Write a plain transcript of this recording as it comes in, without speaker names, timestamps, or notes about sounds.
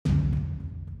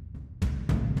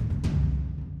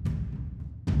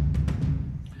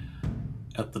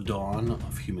At the dawn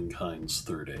of humankind's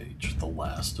third age, the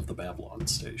last of the Babylon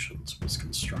stations was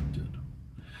constructed.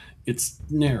 Its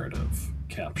narrative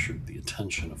captured the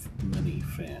attention of many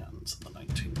fans in the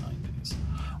 1990s.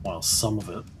 While some of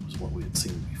it was what we had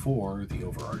seen before, the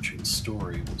overarching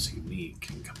story was unique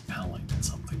and compelling and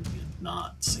something we had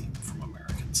not seen from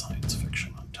American science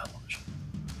fiction on television.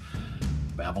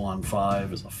 Babylon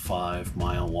 5 is a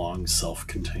 5-mile-long,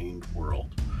 self-contained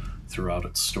world. Throughout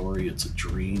its story, it's a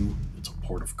dream, it's a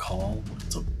port of call,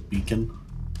 it's a beacon,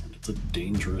 and it's a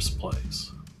dangerous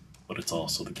place. But it's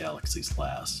also the galaxy's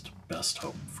last, best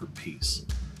hope for peace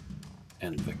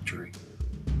and victory.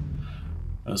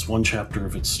 As one chapter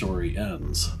of its story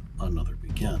ends, another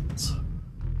begins.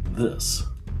 This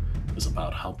is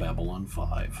about how Babylon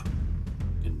 5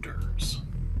 endures.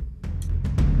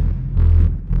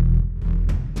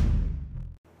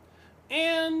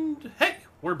 And hey,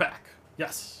 we're back.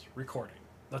 Yes, recording.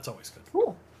 That's always good.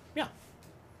 Cool. Yeah.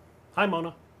 Hi,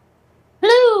 Mona.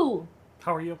 Hello.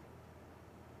 How are you?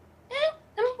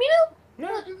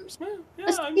 That's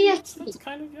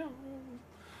kind of, yeah.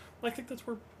 I think that's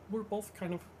where we're both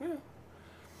kind of, yeah.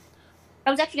 I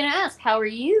was actually going to ask, how are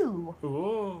you?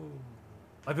 Oh,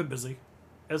 I've been busy,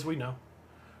 as we know,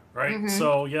 right? Mm-hmm.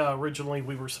 So, yeah, originally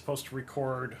we were supposed to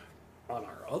record on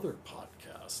our other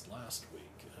podcast last week,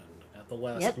 and at the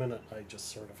last minute I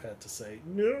just sort of had to say,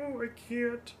 no, I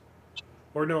can't.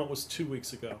 Or no, it was 2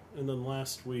 weeks ago, and then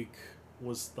last week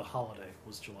was the holiday,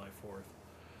 was July 4th.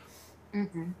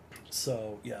 Mm-hmm.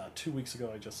 So, yeah, 2 weeks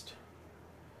ago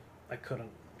I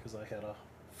couldn't, because I had a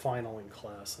final in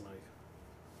class and I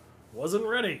wasn't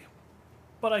ready.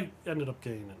 But I ended up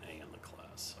getting an A in the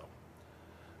class, so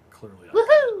clearly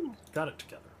I got it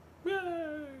together.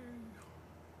 Yay!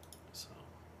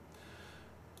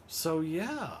 So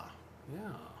yeah.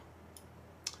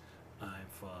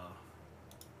 I've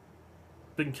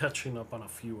been catching up on a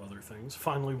few other things.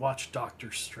 Finally watched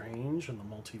Doctor Strange and the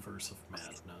Multiverse of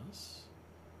Madness.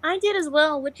 I did as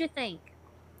well. What'd you think?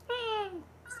 I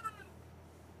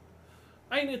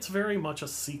mean, it's very much a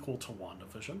sequel to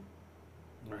WandaVision,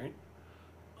 right?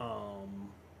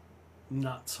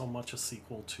 Not so much a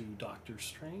sequel to Doctor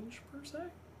Strange, per se.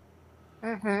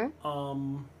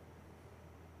 Mm-hmm.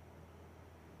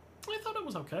 I thought it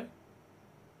was okay.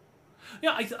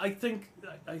 Yeah, I think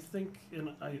I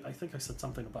said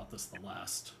something about this the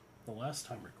last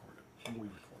time we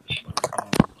recorded. But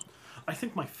I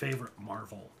think my favorite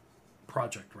Marvel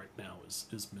project right now is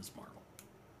Ms. Marvel.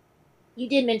 You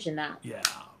did mention that. Yeah.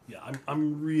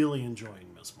 I'm really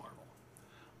enjoying Ms. Marvel.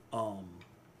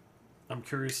 I'm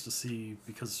curious to see,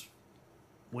 because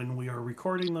when we are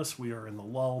recording this, we are in the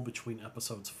lull between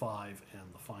episodes 5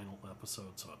 and the final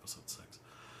episode, so episode 6.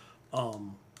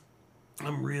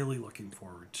 I'm really looking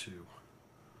forward to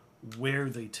where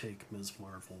they take Ms.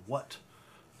 Marvel, what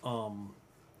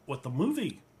the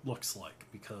movie looks like,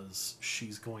 because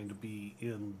she's going to be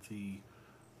in the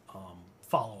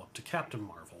follow-up to Captain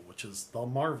Marvel, which is The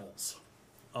Marvels.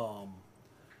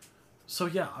 So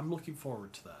yeah, I'm looking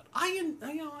forward to that. I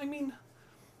mean,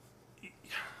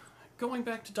 going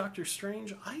back to Doctor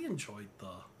Strange, I enjoyed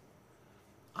the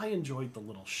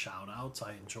little shout-outs.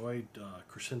 I enjoyed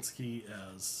Krasinski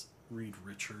as Reed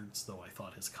Richards, though I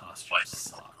thought his costume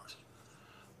sucked.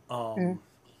 I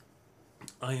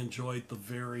enjoyed the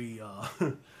very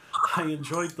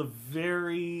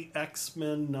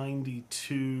X-Men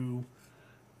 92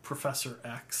 Professor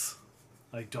X.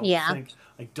 I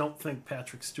don't think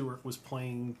Patrick Stewart was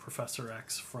playing Professor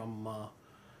X from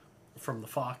the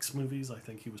Fox movies. I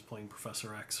think he was playing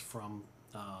Professor X from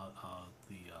the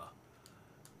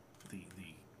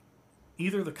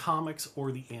either the comics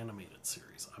or the animated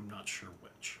series. I'm not sure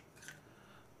which.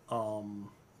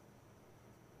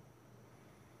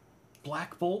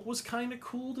 Black Bolt was kind of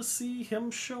cool to see him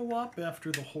show up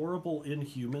after the horrible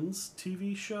Inhumans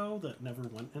TV show that never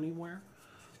went anywhere.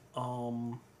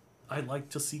 I'd like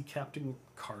to see Captain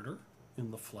Carter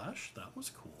in the flesh. That was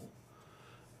cool.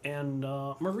 And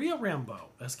Maria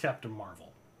Rambeau as Captain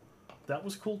Marvel. That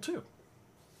was cool too.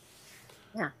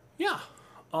 Yeah.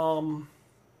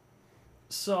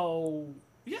 So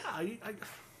yeah,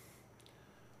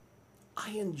 I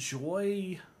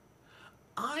enjoy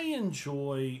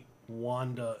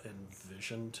Wanda and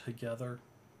Vision together.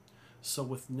 So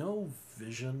with no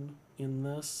Vision in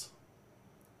this,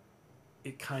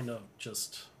 it kind of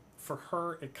just, for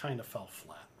her, it kind of fell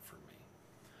flat for me.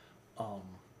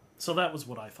 So that was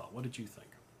what I thought. What did you think?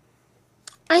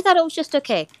 I thought it was just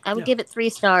okay. I would give it 3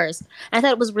 stars. I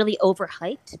thought it was really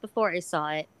overhyped before I saw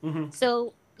it. Mm-hmm.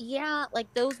 So yeah,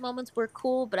 like those moments were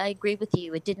cool, but I agree with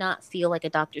you. It did not feel like a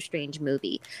Doctor Strange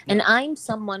movie. And No. I'm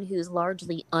someone who's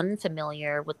largely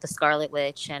unfamiliar with the Scarlet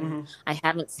Witch, and Mm-hmm. I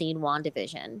haven't seen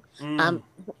WandaVision. Mm.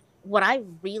 What I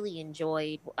really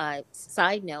enjoyed,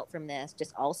 side note from this,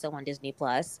 just also on Disney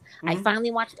Plus, I Mm-hmm.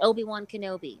 finally watched Obi-Wan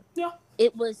Kenobi. Yeah.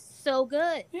 It was so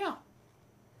good. Yeah.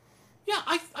 Yeah,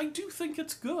 I do think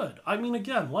it's good. I mean,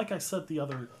 again, like I said the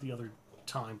other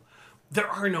time, there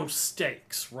are no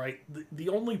stakes, right? The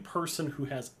only person who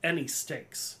has any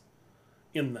stakes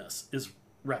in this is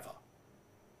Reva,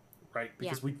 right? Yeah.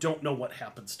 Because we don't know what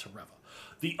happens to Reva.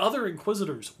 The other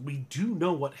Inquisitors, we do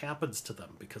know what happens to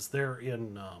them because they're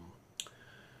in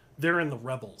the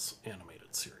Rebels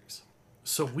animated series,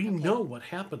 so we Okay. know what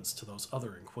happens to those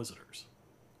other Inquisitors.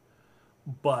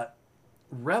 But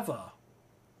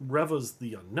Reva's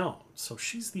the unknown, so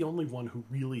she's the only one who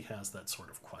really has that sort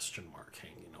of question mark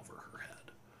hanging over her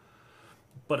head.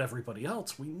 But everybody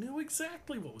else, we knew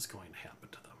exactly what was going to happen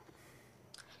to them.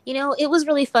 You know, it was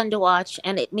really fun to watch,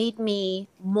 and it made me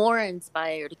more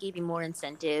inspired. It gave me more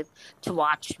incentive to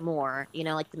watch more,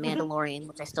 like The Mm-hmm. Mandalorian,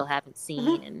 which I still haven't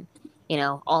Mm-hmm. seen,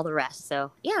 and, all the rest.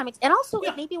 So, yeah, and also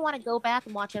Yeah. it made me want to go back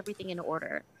and watch everything in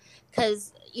order.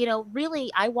 Because, really,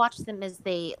 I watched them as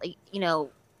they, like,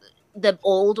 the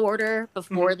old order Mm-hmm.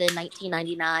 before the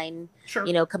 1999,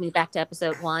 Sure. coming back to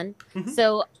episode one. Mm-hmm.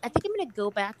 So I think I'm going to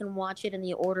go back and watch it in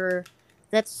the order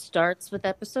that starts with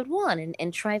episode one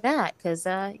and try that. Cause,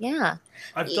 yeah,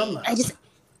 I've done I that. just,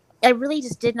 I really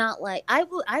just did not like, I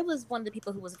was one of the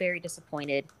people who was very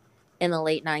disappointed in the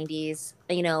late 90s,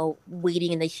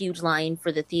 waiting in the huge line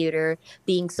for the theater,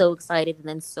 being so excited and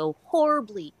then so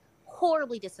horribly,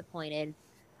 horribly disappointed,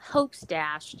 hopes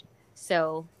dashed.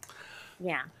 So,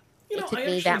 yeah, it I took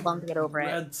me that actually long to get over it.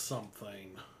 read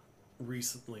something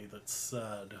recently that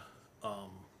said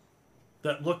um,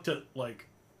 that looked at like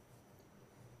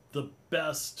the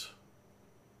best,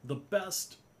 the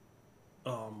best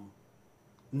um,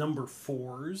 number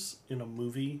fours in a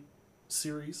movie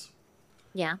series,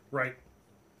 Yeah. right?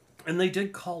 And they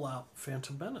did call out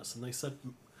Phantom Menace, and they said,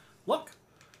 "Look,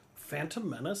 Phantom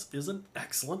Menace is an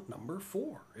excellent number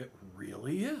four. It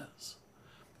really is."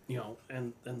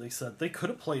 And they said they could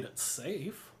have played it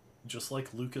safe, just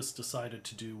like Lucas decided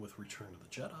to do with Return of the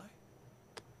Jedi.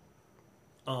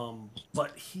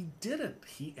 But he didn't.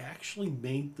 He actually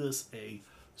made this a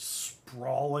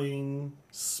sprawling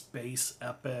space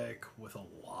epic with a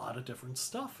lot of different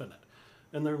stuff in it.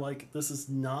 And they're like, this is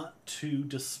not to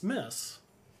dismiss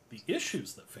the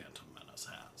issues that Phantom Menace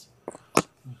has,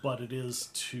 but it is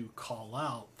to call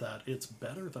out that it's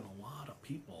better than a lot of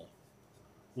people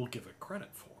will give it credit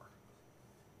for.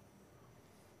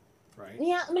 Right?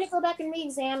 Yeah, I'm gonna go back and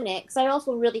re-examine it because I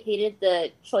also really hated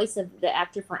the choice of the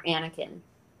actor for Anakin.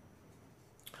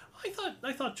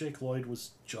 I thought Jake Lloyd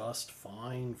was just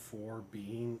fine for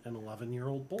being an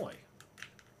 11-year-old boy.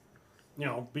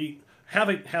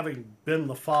 Having been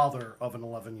the father of an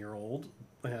 11-year-old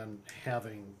and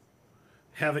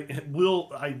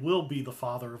I will be the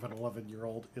father of an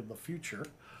 11-year-old in the future.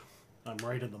 I'm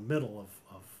right in the middle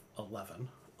of 11.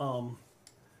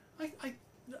 I, I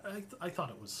I thought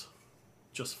it was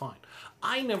just fine.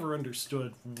 I never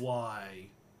understood why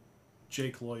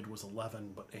Jake Lloyd was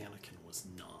 11 but Anakin was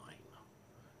 9.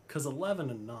 Because 11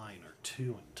 and 9 are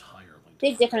two entirely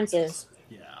Big different differences.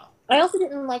 things. Yeah. I also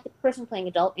didn't like the person playing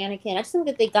adult Anakin. I just think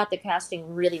that they got the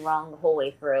casting really wrong the whole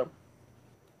way through.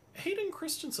 Hayden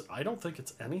Christensen, I don't think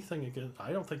it's anything against.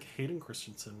 I don't think Hayden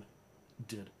Christensen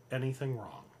did anything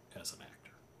wrong as an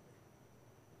actor.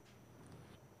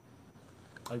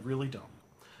 I really don't.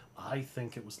 I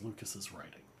think it was Lucas's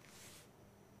writing.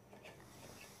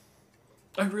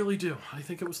 I really do. I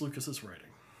think it was Lucas's writing.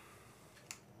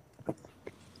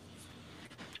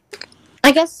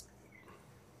 I guess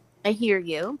I hear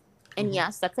you. And Mhm.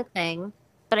 yes, that's a thing.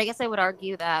 But I guess I would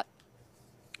argue that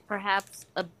perhaps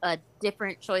a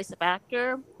different choice of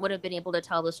actor would have been able to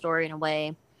tell the story in a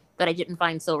way that I didn't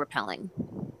find so repelling.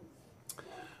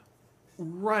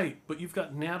 Right, but you've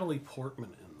got Natalie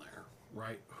Portman in there,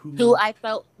 right? Who I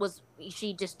felt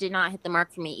she just did not hit the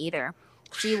mark for me either.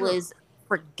 She Sure. was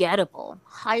forgettable,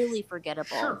 highly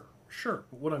forgettable. Sure.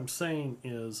 But what I'm saying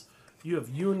is, you have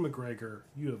Ewan McGregor,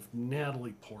 you have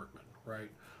Natalie Portman,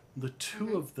 right? The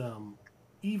 2 of them,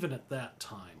 even at that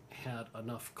time, had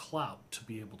enough clout to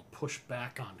be able to push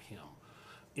back on him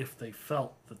if they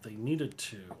felt that they needed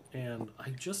to. And I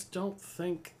just don't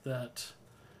think that.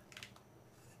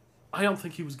 I don't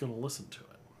think he was going to listen to it.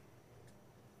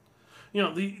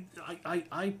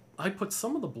 I put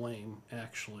some of the blame,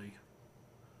 actually.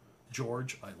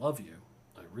 George, I love you.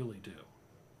 I really do.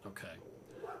 Okay.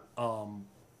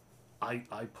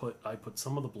 I put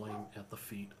some of the blame at the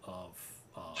feet of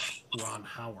Ron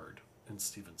Howard and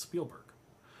Steven Spielberg,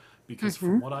 because Mm-hmm.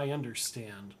 from what I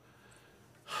understand,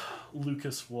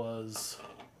 Lucas was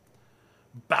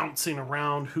bouncing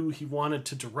around who he wanted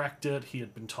to direct it. He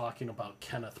had been talking about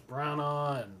Kenneth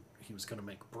Branagh, and he was going to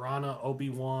make Branagh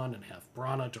Obi-Wan and have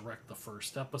Branagh direct the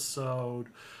first episode.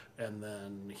 And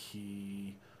then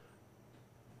he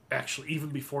actually, even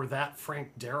before that,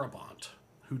 Frank Darabont,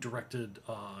 who directed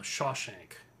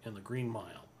Shawshank and The Green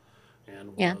Mile,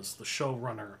 and Yeah. was the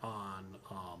showrunner on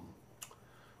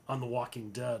The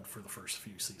Walking Dead for the first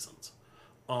few seasons.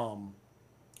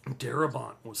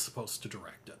 Darabont was supposed to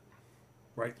direct it,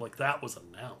 right? Like, that was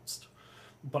announced.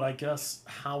 But I guess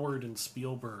Howard and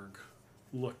Spielberg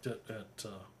looked at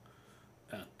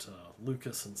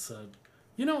Lucas and said,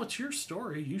 "You know, it's your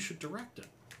story. You should direct it."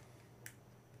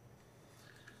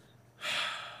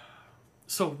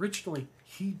 So originally,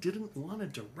 he didn't want to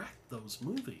direct those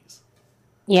movies.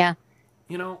 Yeah.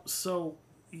 You know, so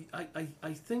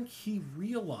I think he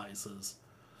realizes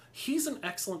he's an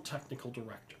excellent technical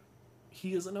director.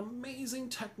 He is an amazing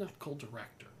technical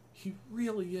director. He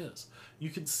really is. You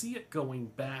can see it going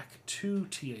back to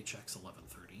THX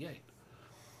 1138.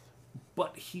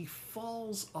 But he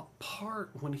falls apart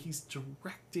when he's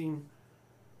directing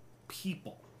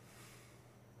people.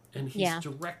 And he's Yeah.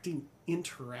 directing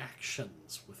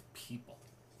interactions with people.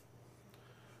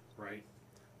 Right?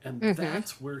 And Mm-hmm.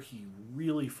 that's where he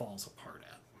really falls apart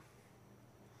at.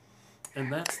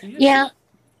 And that's the issue. Yeah.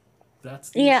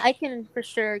 That's the Yeah, issue. I can for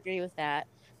sure agree with that,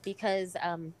 because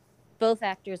both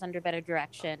actors under better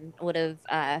direction would have,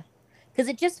 because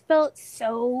it just felt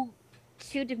so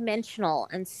two-dimensional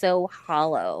and so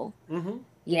hollow. Mm-hmm.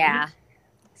 Yeah.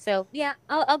 So yeah,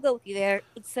 I'll go with you there.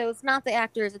 So it's not the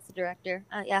actors, it's the director.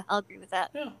 Yeah, I'll agree with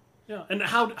that. Yeah. Yeah. And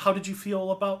how did you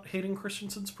feel about Hayden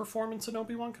Christensen's performance in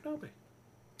Obi-Wan Kenobi?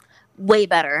 Way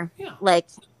better. Yeah. Like,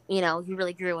 he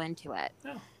really grew into it.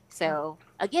 Yeah. So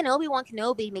again, Obi-Wan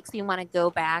Kenobi makes me want to go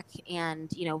back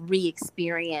and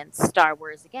re-experience Star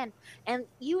Wars again. And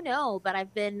but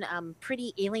I've been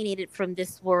pretty alienated from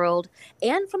this world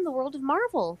and from the world of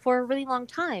Marvel for a really long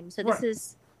time. So this Right.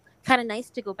 is kind of nice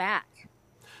to go back.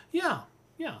 Yeah.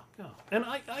 Yeah. Yeah. And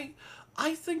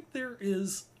I think there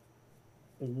is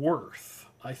worth.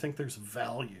 I think there's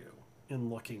value in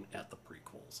looking at the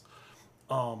prequels.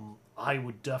 I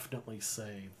would definitely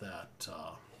say that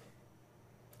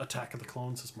Attack of the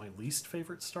Clones is my least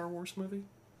favorite Star Wars movie.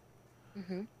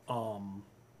 Mm-hmm.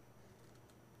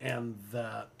 And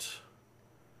that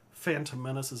Phantom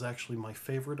Menace is actually my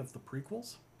favorite of the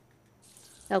prequels.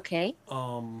 Okay.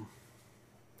 And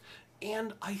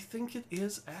I think it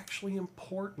is actually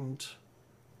important,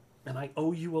 and I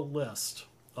owe you a list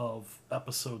of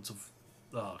episodes of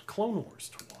Clone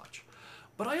Wars to watch.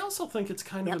 But I also think it's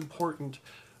kind of important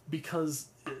because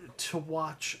to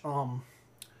watch Gennady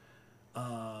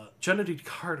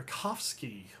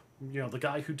Tartakovsky, the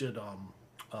guy who did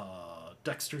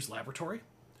Dexter's Laboratory.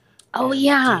 Oh, and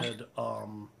yeah. Did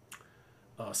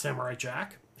Samurai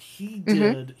Jack. He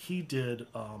Mm-hmm. did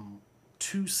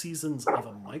 2 seasons of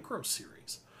a micro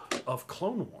series of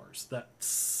Clone Wars that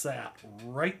sat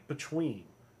right between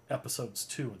episodes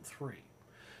 2 and 3.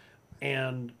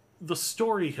 And the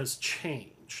story has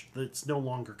changed. It's no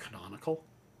longer canonical.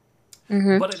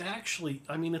 Mm-hmm. But it actually,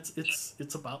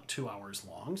 it's about 2 hours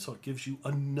long, so it gives you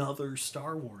another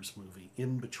Star Wars movie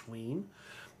in between.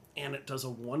 And it does a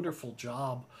wonderful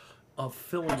job of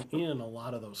filling in a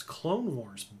lot of those Clone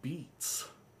Wars beats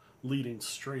leading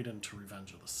straight into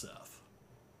Revenge of the Sith.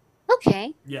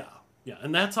 Okay. Yeah.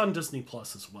 And that's on Disney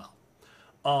Plus as well.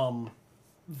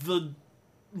 The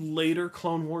later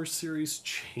Clone Wars series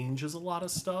changes a lot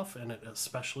of stuff, and it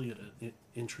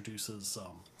introduces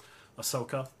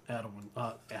Ahsoka,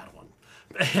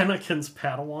 Anakin's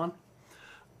Padawan.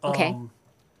 Okay.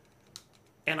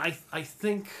 And I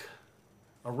think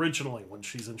originally when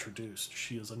she's introduced,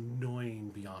 she is annoying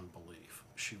beyond belief.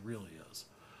 She really is.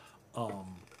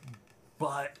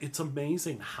 But it's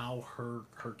amazing how her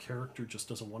character just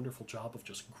does a wonderful job of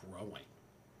just growing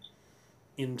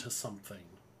into something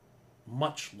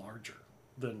much larger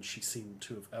than she seemed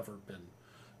to have ever been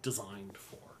designed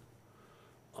for.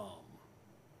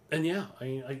 And yeah,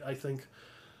 I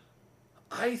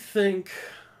think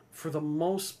for the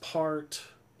most part,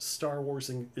 Star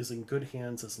Wars is in good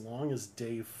hands as long as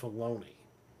Dave Filoni,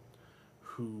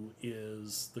 who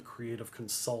is the creative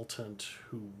consultant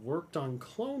who worked on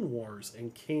Clone Wars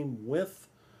and came with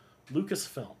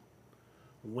Lucasfilm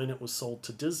when it was sold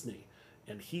to Disney.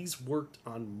 And he's worked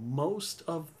on most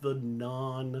of the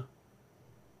non-motion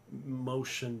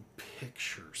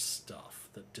picture stuff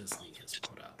that Disney has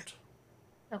put out.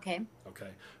 Okay.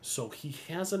 Okay, so he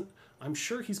hasn't. I'm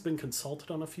sure he's been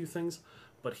consulted on a few things,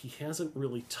 but he hasn't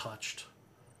really touched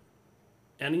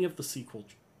any of the sequel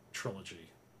trilogy,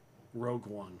 Rogue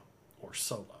One, or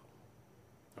Solo.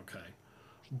 Okay,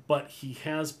 but he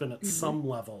has been at Hmm. some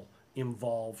level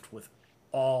involved with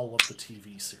all of the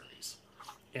TV series.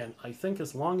 And I think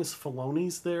as long as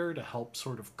Filoni's there to help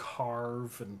sort of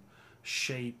carve and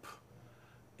shape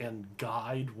and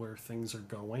guide where things are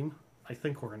going, I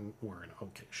think we're in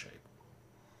okay shape.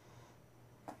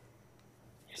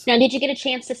 So Now, did you get a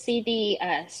chance to see the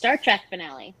Star Trek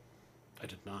finale? I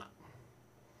did not.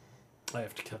 I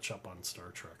have to catch up on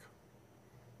Star Trek,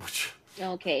 which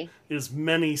Okay. is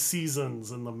many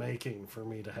seasons in the making for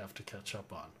me to have to catch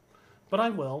up on. But I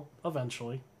will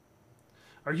eventually.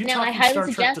 Are you Now, I talking highly Star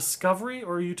Trek suggest. Discovery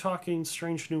or are you talking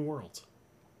Strange New Worlds?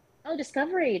 Oh,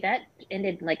 Discovery that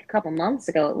ended like a couple months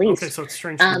ago at Okay, least. so it's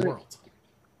Strange New Um, Worlds.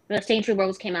 the Strange New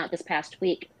Worlds came out this past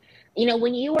week. You know,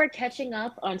 when you are catching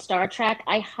up on Star Trek,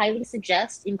 I highly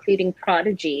suggest including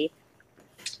Prodigy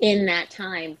in that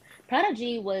time.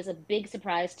 Prodigy was a big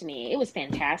surprise to me. It was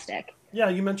fantastic. Yeah,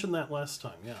 you mentioned that last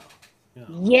time. Yeah, yeah.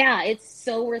 Yeah, it's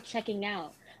so worth checking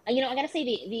out. You know, I gotta say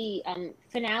the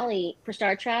finale for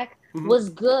Star Trek Mm-hmm. was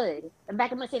good. In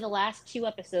fact, I'm gonna say the last two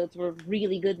episodes were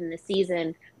really good in the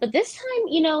season. But this time,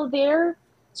 you know, their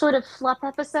sort of fluff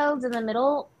episodes in the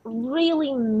middle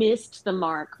really missed the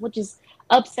mark, which is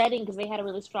upsetting because they had a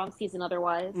really strong season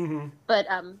otherwise. Mm-hmm. But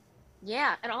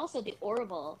yeah, and also the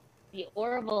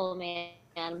Orville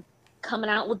man coming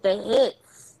out with the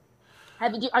hits.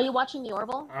 Are you watching the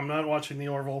Orville? I'm not watching the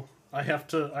Orville. I have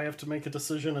to make a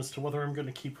decision as to whether I'm going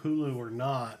to keep Hulu or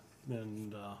not,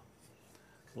 and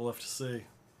we'll have to see.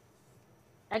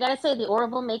 I gotta say, the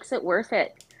Orville makes it worth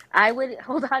it. I would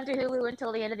hold on to Hulu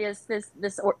until the end of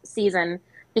this season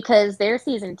because their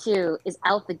season two is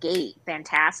out the gate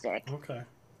fantastic. Okay,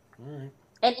 all right.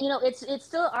 And you know, it's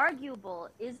still arguable.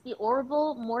 Is the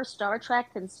Orville more Star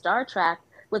Trek than Star Trek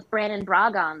with Brandon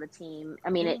Braga on the team? I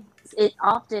mean, Yeah, it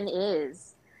often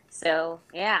is. So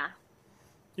yeah,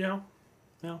 yeah,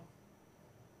 yeah.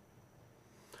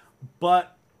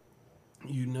 But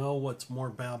you know what's more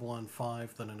Babylon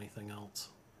 5 than anything else?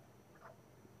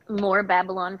 more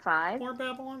Babylon 5. More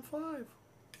Babylon 5.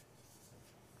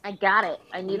 I got it.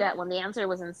 I knew Yeah, that when the answer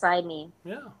was inside me.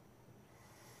 yeah,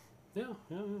 yeah,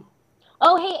 yeah, yeah.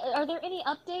 Oh, hey, are there any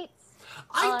updates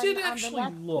I did on the actually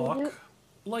next look. reboot?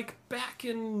 Like back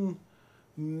in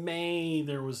May,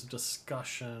 there was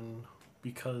discussion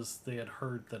because they had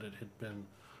heard that it had been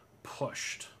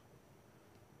pushed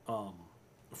um,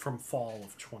 from fall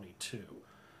of 22.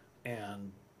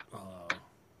 And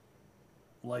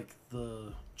like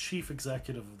the chief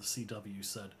executive of the CW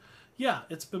said, yeah,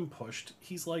 it's been pushed.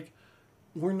 He's like,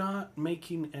 we're not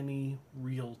making any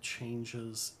real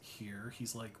changes here.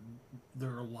 He's like,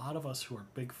 there are a lot of us who are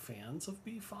big fans of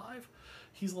B5.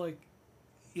 He's like,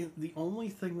 the only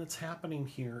thing that's happening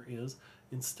here is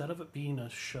instead of it being a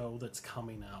show that's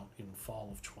coming out in fall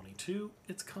of 22,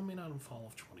 it's coming out in fall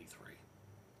of 23.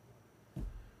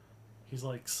 He's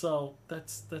like, so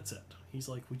that's it. He's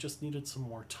like, we just needed some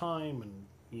more time and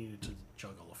needed to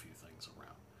juggle a few things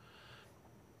around.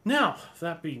 Now,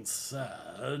 that being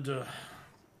said,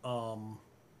 um,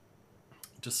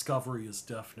 Discovery is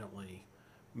definitely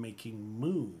making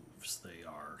moves. They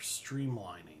are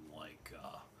streamlining, like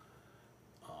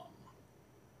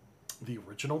the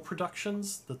original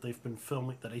productions that they've been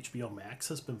filming, that HBO Max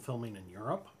has been filming in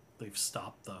Europe. They've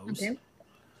stopped those, Okay.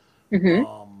 Mm-hmm.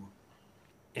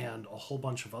 and a whole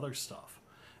bunch of other stuff.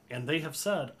 And they have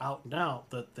said out and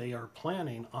out that they are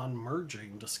planning on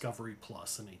merging Discovery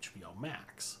Plus and HBO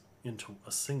Max into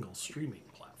a single streaming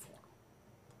platform.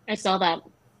 I saw that.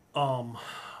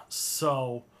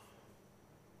 So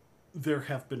there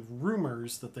have been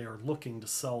rumors that they are looking to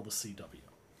sell the CW.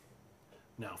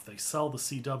 Now, if they sell the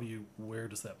CW, where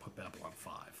does that put Babylon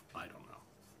 5? I don't know.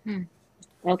 Hmm.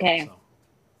 Okay. So,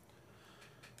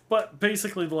 but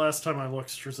basically, the last time I looked,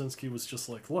 Straczynski was just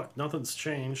like, "Look, nothing's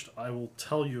changed. I will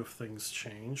tell you if things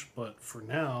change, but for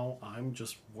now, I'm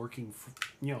just working,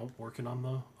 working on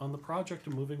the project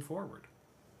and moving forward."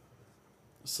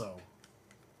 So,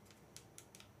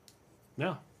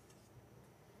 yeah,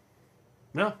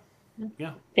 yeah,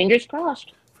 yeah. Fingers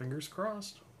crossed. Fingers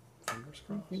crossed. Fingers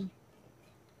crossed. Mm-hmm.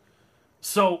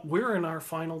 So we're in our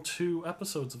final two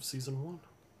episodes of season 1.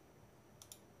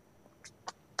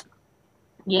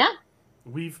 Yeah.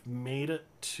 We've made it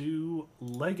to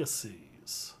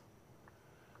Legacies.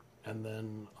 And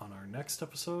then on our next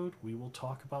episode, we will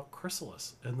talk about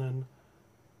Chrysalis. And then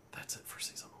that's it for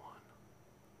season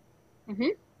 1. Mm-hmm.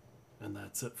 And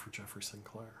that's it for Jeffrey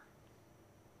Sinclair.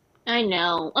 I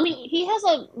know. I mean, he has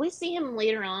a. We see him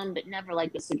later on, but never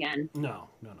like this again. No,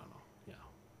 no, no, no. Yeah,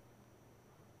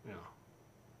 yeah.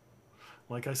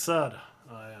 Like I said,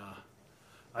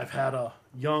 I've had a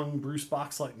young Bruce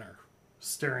Boxleitner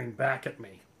staring back at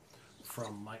me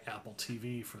from my Apple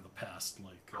TV for the past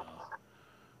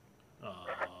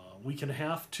week and a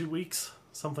half, 2 weeks,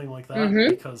 something like that, Mm-hmm.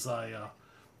 because I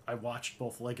watched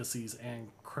both Legacies and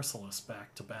Chrysalis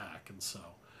back to back, and so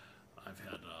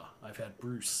I've had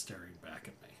Bruce staring back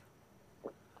at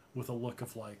me with a look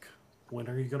of like, when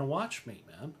are you gonna watch me,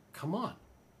 man? Come on,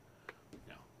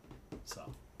 yeah.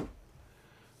 So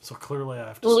so clearly I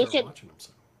have to Well, we start should. watching them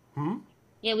soon. Hmm.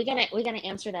 Yeah, we gotta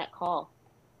answer that call.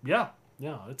 Yeah,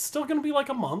 yeah. It's still gonna be like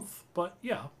a month, but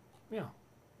yeah, yeah,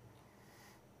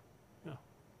 yeah.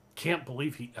 Can't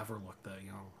believe he ever looked that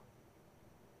young.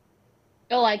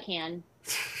 Oh, I can.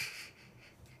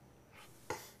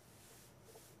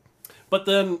 But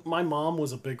then my mom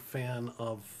was a big fan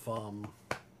of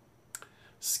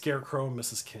Scarecrow and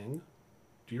Mrs. King.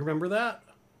 Do you remember that?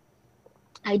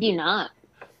 I do not.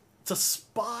 It's a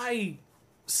spy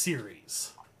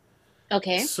series.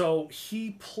 Okay. So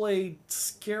he played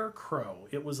Scarecrow.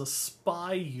 It was a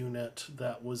spy unit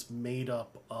that was made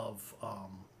up of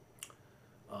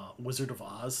Wizard of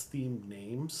Oz themed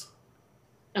names.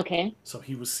 Okay. So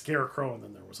he was Scarecrow, and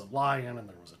then there was a lion, and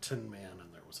there was a Tin Man,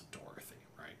 and there was a Dorothy,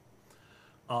 right?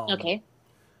 Um, Okay.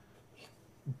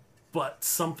 but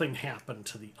something happened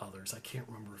to the others. I can't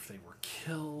remember if they were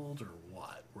killed or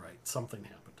what, right? Something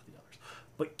happened to the others.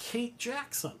 But Kate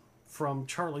Jackson from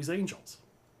Charlie's Angels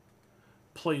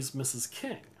plays Mrs.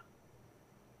 King,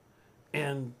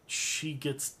 and she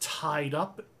gets tied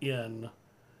up in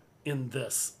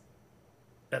this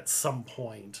at some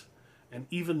point. And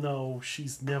even though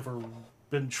she's never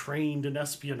been trained in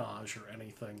espionage or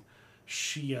anything,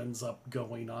 she ends up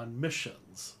going on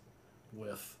missions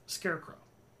with Scarecrow.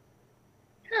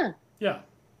 Huh. Yeah.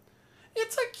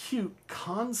 It's a cute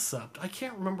concept. I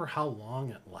can't remember how long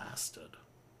it lasted.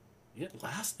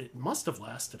 It must have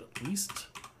lasted at least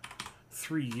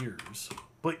 3 years.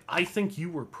 But I think you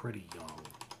were pretty young.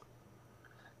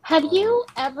 Have you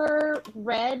ever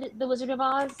read The Wizard of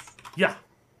Oz? Yeah.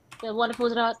 The Wonderful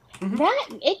Wizard of Oz? Mm-hmm. That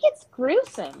it gets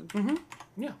gruesome. Mm-hmm.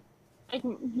 Yeah. Like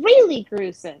really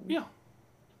gruesome. Yeah.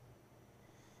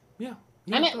 Yeah.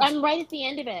 Yeah. I'm right at the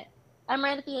end of it. I'm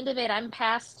right at the end of it. I'm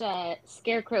past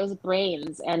Scarecrow's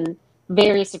brains and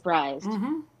very surprised.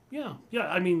 Mm-hmm. Yeah. Yeah.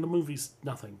 I mean, the movie's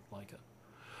nothing like it.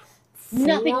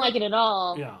 Nothing Four. like it at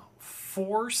all. Yeah.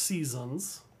 4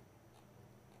 seasons.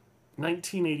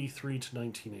 1983 to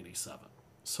 1987.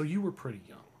 So you were pretty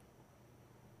young.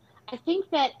 I think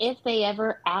that if they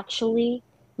ever actually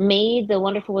made The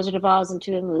Wonderful Wizard of Oz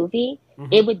into a movie,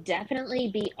 Mm-hmm. it would definitely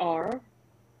be R,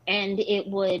 and it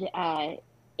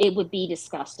would be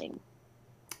disgusting.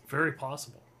 Very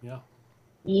possible. Yeah.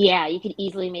 Yeah, you could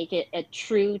easily make it a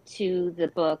true to the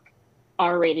book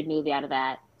R-rated movie out of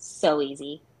that. So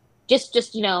easy. Just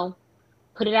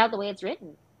put it out the way it's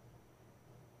written.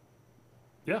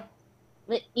 Yeah.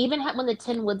 Even when the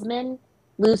Tin Woodsman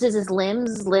loses his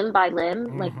limbs limb by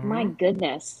limb, like my Mm-hmm.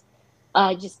 goodness,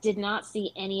 I just did not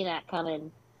see any of that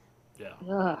coming. Yeah.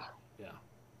 Ugh. Yeah.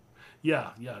 Yeah.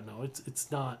 Yeah. No,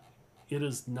 it's not. It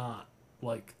is not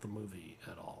like the movie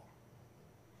at all.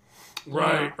 Yeah.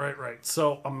 Right, right, right.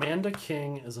 So Amanda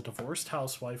King is a divorced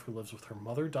housewife who lives with her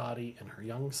mother Dottie and her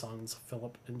young sons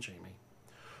Philip and Jamie.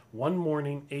 One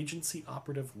morning, agency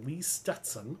operative Lee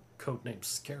Stetson, codenamed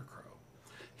Scarecrow,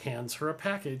 hands her a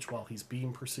package while he's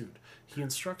being pursued. He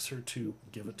instructs her to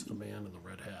give it to the man in the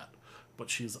red hat, but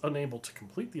she is unable to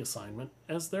complete the assignment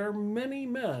as there are many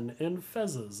men in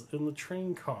fezzes in the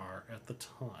train car at the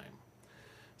time.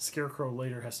 Scarecrow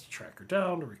later has to track her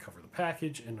down to recover the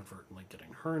package, inadvertently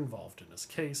getting her involved in his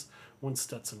case. When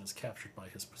Stetson is captured by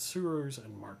his pursuers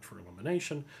and marked for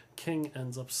elimination, King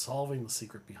ends up solving the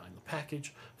secret behind the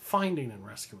package, finding and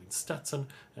rescuing Stetson,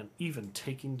 and even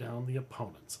taking down the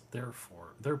opponents,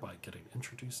 thereby getting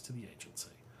introduced to the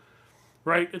agency.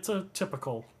 Right? It's a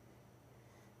typical,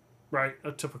 right?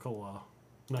 A typical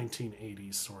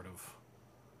 1980s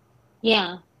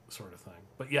Yeah. sort of thing.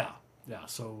 But yeah, yeah.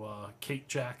 So Kate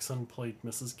Jackson played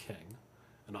Mrs. King,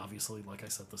 and obviously, like I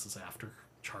said, this is after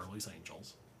Charlie's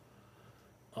Angels.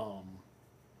 Um,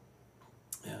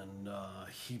 and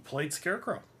he played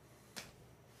Scarecrow.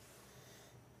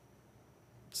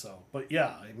 So, but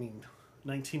yeah, I mean,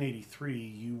 1983.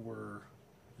 You were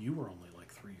only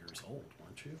like 3 years old,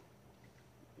 weren't you?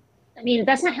 I mean,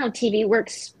 that's not how TV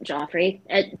works, Joffrey.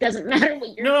 It doesn't matter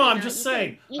what you're No, saying. I'm just You can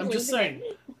saying. I'm easily just say saying.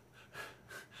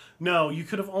 No, you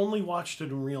could have only watched it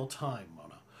in real time,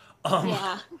 Mona. Um,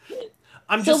 yeah.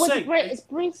 I'm So just was saying. is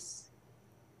Bruce?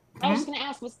 I was just gonna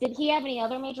ask, did he have any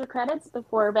other major credits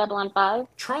before Babylon 5?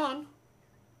 Tron.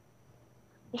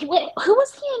 Who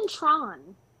was he in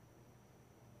Tron?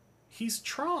 He's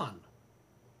Tron.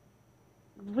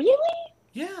 Really?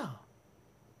 Yeah.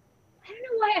 I don't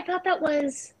know why I thought that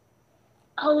was.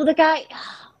 Oh, the guy.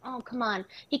 Oh, come on.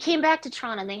 He came back to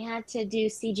Tron and they had to do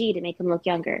CG to make him look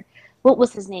younger. What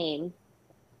was his name?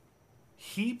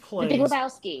 He The Big plays.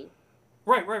 Lebowski.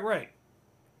 Right.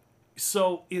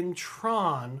 So in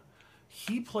Tron,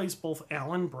 he plays both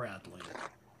Alan Bradley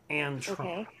and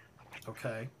Tron.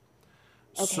 Okay.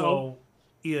 So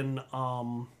in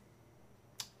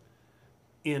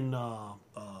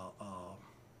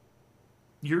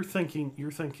you're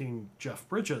thinking Jeff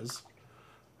Bridges,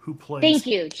 who plays Thank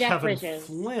you, Jeff Kevin Bridges.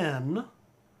 Flynn,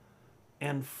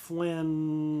 and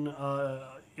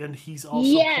and he's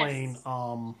also playing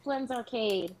Flynn's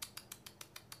Arcade.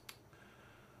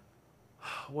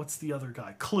 What's the other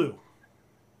guy? Clue.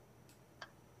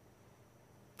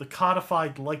 The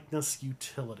codified likeness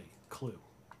utility. Clue.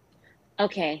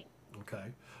 Okay.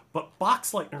 But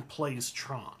Boxleitner plays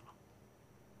Tron.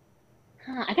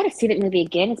 I gotta see that movie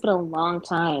again. It's been a long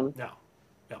time. Yeah.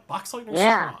 Boxleitner's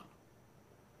Tron.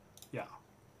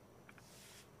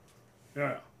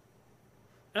 Yeah.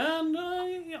 And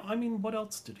I mean, what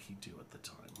else did he do at the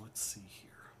time? Let's see here.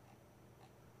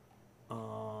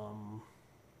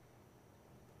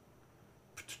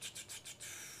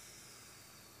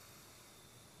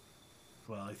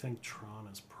 Well, I think Tron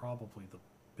is probably the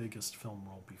biggest film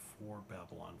role before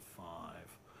Babylon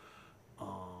 5.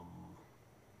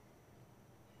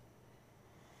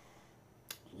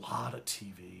 Lot of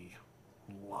TV.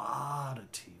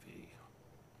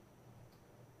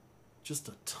 Just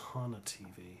a ton of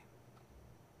TV.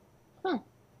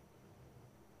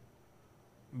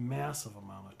 Massive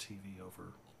amount of TV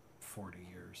over 40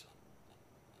 years.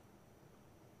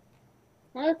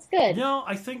 Well, that's good.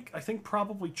 I think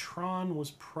probably Tron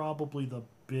was probably the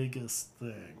biggest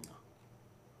thing.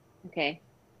 Okay.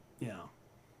 Yeah.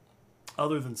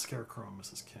 Other than Scarecrow and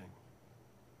Mrs. King.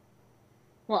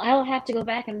 Well, I will have to go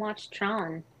back and watch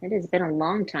Tron. It has been a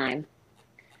long time.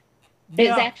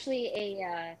 There's actually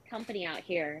a company out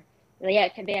here. They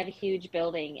have a huge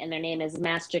building, and their name is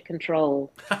Master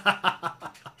Control.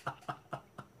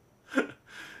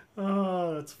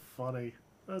 Oh, that's funny.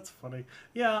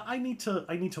 Yeah, I need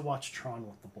to watch Tron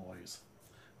with the boys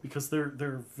because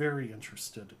they're very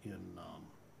interested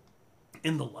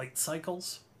in the light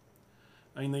cycles.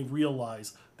 I mean, they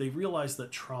realize that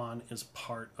Tron is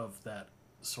part of that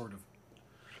sort of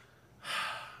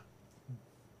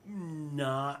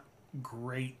not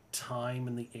great time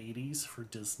in the 80s for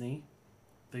Disney.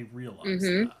 They realize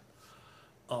that.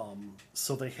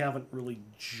 So they haven't really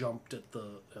jumped at the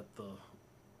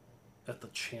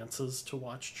chances to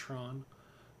watch Tron.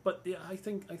 But yeah, I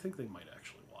think they might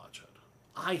actually watch it.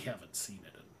 I haven't seen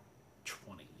it in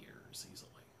 20 years easily.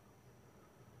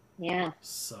 Yeah.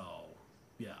 So,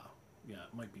 yeah,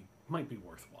 it might be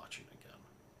worth watching again.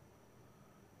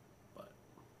 But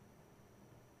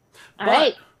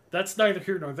right. That's neither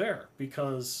here nor there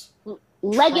because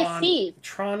Legacies.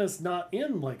 Tron is not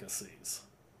in Legacies.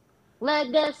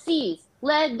 Legacies.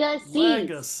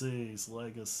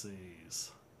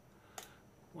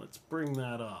 Let's bring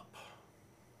that up.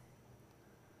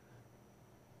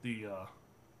 The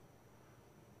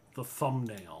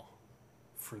thumbnail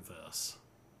for this.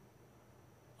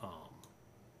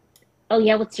 Oh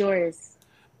yeah, what's yours?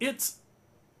 It's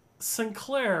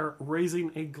Sinclair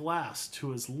raising a glass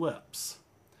to his lips,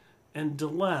 and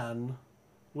Delenn,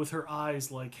 with her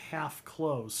eyes like half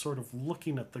closed, sort of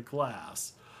looking at the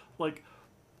glass, like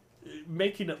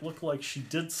making it look like she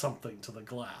did something to the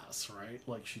glass, right?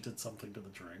 Like she did something to the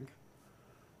drink.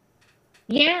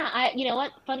 Yeah, you know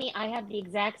what? Funny, I have the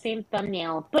exact same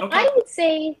thumbnail, but Okay. I would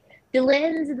say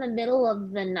Delenn's in the middle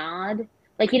of the nod.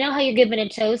 Like, you know how you're giving a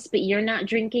toast, but you're not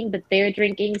drinking, but they're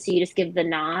drinking, so you just give the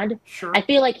nod? Sure. I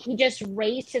feel like he just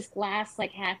raised his glass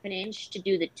like half an inch to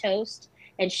do the toast,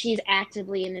 and she's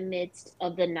actively in the midst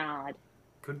of the nod.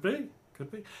 Could be.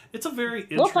 It's a very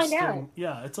interesting... We'll find out.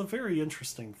 Yeah, it's a very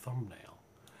interesting thumbnail.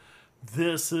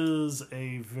 This is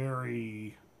a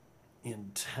very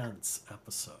intense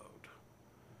episode.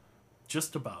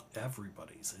 Just about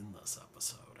everybody's in this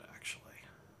episode, actually.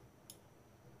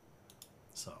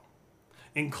 So,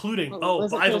 including...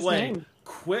 by the way,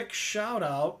 quick shout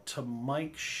out to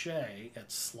Mike Shea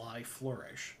at Sly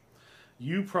Flourish.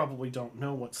 You probably don't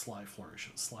know what Sly Flourish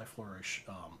is. Sly Flourish,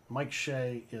 Mike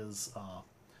Shea is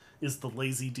the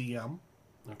lazy DM,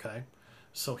 okay?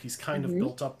 So he's kind of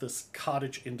built up this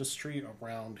cottage industry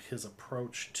around his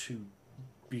approach to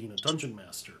being a dungeon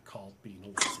master called being a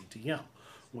lazy DM,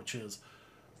 which is,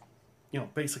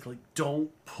 basically don't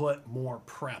put more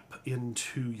prep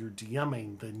into your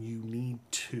DMing than you need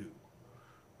to.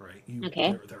 Right?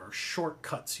 Okay. There are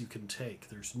shortcuts you can take.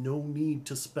 There's no need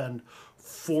to spend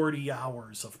 40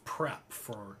 hours of prep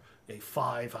for a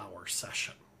 5-hour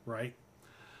session, right?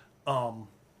 And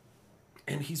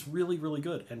he's really, really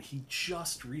good. And he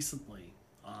just recently,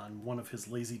 on one of his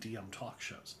Lazy DM talk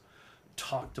shows,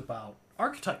 talked about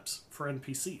archetypes for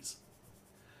NPCs.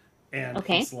 And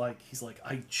Okay. he's like,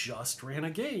 I just ran a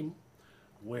game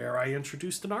where I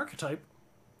introduced an archetype,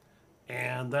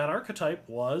 and that archetype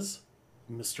was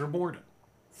Mr. Morden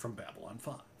from Babylon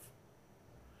 5.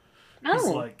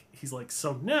 Oh. He's like,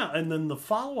 so now, and then the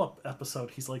follow-up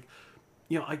episode, he's like,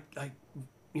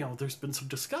 there's been some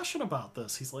discussion about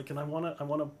this. He's like, and I want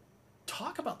to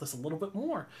talk about this a little bit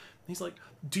more. And he's like,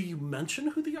 do you mention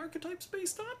who the archetype's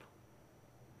based on?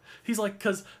 He's like,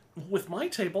 because with my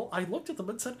table, I looked at them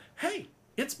and said, hey,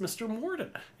 it's Mr.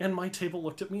 Morden. And my table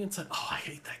looked at me and said, oh, I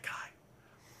hate that guy.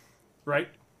 Right?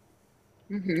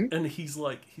 Mm-hmm. And he's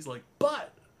like,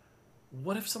 but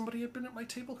what if somebody had been at my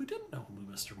table who didn't know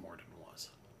who Mr. Morden was?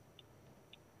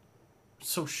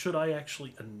 So should I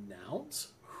actually announce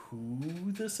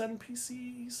who this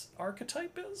NPC's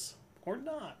archetype is or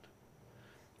not?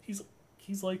 He's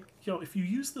like, if you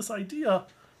use this idea,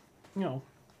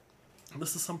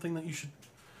 this is something that you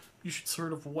should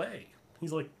sort of weigh.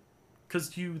 He's like,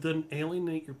 because you then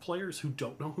alienate your players who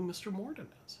don't know who Mr. Morden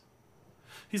is.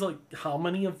 He's like, how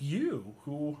many of you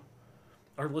who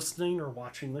are listening or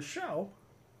watching the show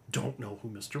don't know who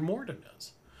Mr. Morden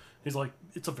is? He's like,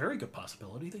 it's a very good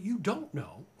possibility that you don't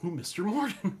know who Mr.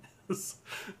 Morden is.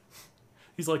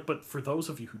 He's like, but for those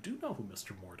of you who do know who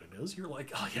Mr. Morden is, you're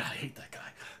like, oh yeah, I hate that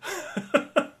guy.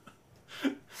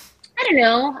 I don't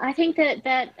know. I think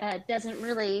that doesn't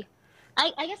really.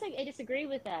 I guess I disagree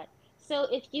with that. So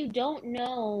if you don't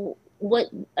know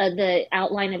what the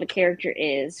outline of a character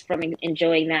is from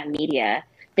enjoying that media,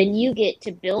 then you get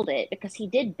to build it because he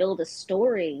did build a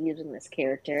story using this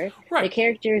character. Right. The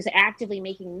character is actively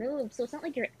making moves, so it's not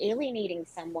like you're alienating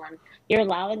someone. You're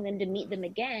allowing them to meet them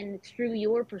again through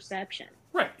your perception.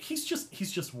 Right. He's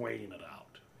just weighing it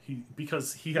out.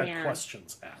 Because he had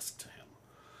questions asked to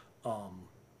him.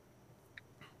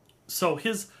 So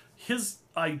his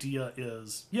idea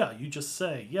is, you just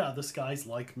say, this guy's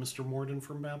like Mr. Morden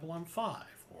from Babylon 5,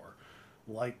 or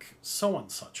like so and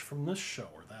such from this show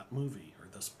or that movie or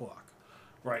this book.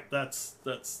 Right. That's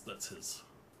his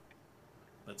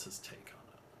take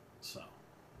on it. So.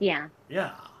 Yeah.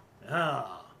 Yeah.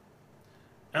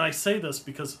 And I say this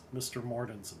because Mr.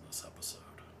 Morden's in this episode.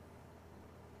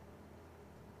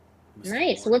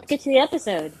 Nice. So let's get to the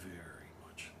episode. Very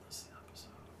much in this episode.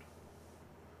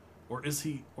 Or is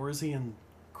he in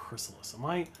Chrysalis?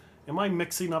 Am I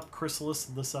mixing up Chrysalis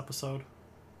in this episode?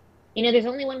 There's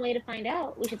only one way to find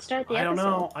out. We should start the episode. I don't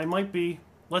know. I might be.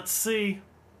 Let's see.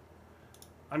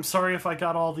 I'm sorry if I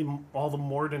got all the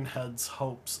Morden heads'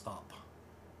 hopes up.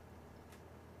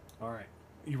 All right.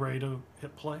 You ready to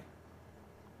hit play?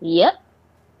 Yep.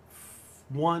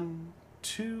 1,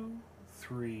 2,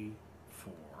 3,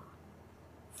 4,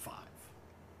 5.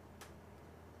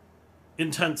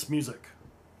 Intense music.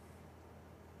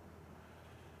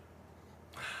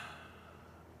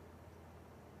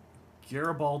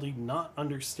 Garibaldi not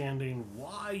understanding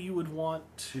why you would want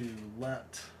to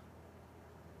let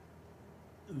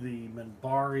the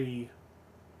Minbari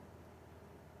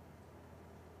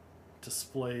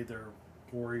display their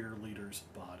warrior leader's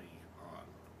body on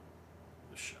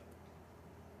the ship.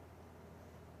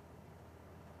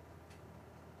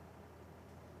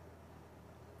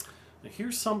 Now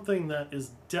here's something that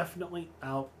is definitely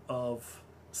out of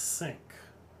sync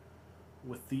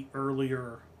with the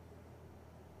earlier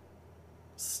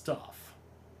stuff,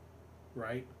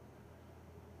 right?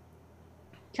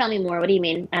 Tell me more. What do you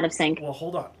mean, out of sync? Well,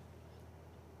 hold on.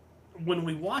 When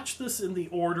we watch this in the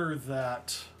order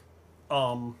that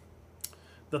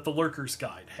that the Lurker's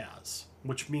Guide has,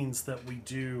 which means that we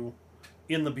do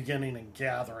in the beginning and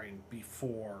gathering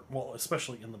before, well,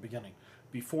 especially in the beginning,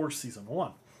 before season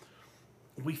 1,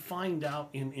 we find out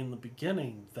in the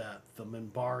beginning that the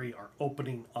Minbari are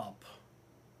opening up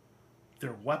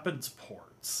their weapons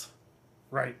ports,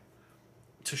 right,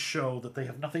 to show that they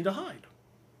have nothing to hide.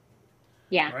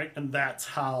 Yeah. Right? And that's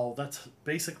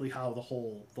basically how the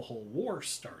whole war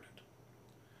started.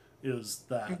 Is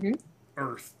that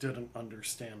Earth didn't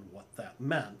understand what that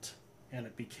meant, and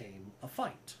it became a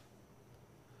fight.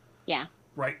 Yeah.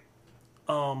 Right?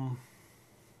 Well,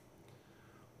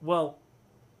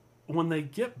 when they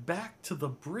get back to the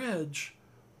bridge,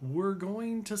 we're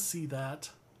going to see that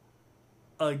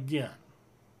again.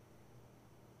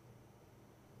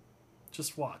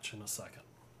 Just watch in a second.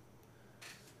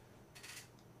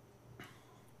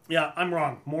 Yeah, I'm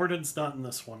wrong. Mordin's not in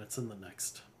this one. It's in the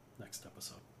next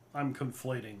episode. I'm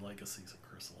conflating Legacies of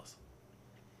Chrysalis.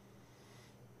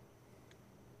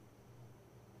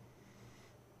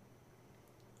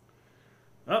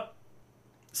 Oh,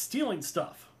 stealing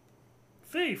stuff.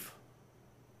 Thief.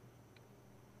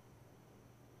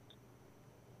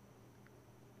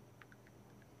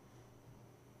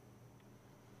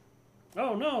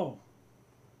 Oh no.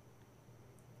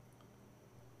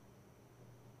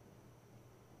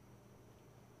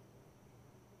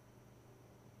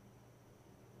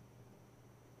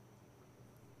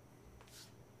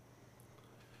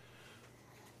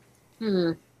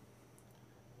 Hmm.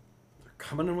 They're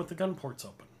coming in with the gun ports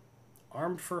open,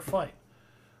 armed for a fight.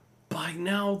 By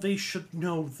now, they should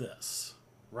know this,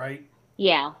 right?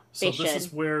 Yeah, So they this should.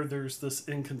 is where there's this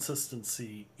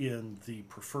inconsistency in the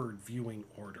preferred viewing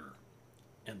order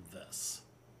in this.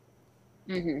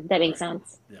 That makes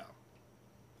sense. Yeah.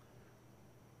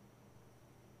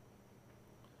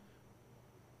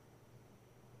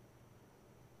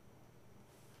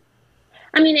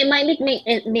 I mean, it might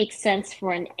it make sense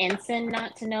for an ensign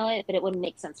not to know it, but it wouldn't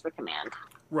make sense for command.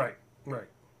 Right, right.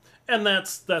 And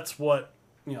that's what,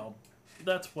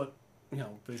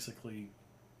 basically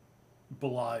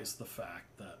belies the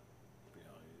fact that,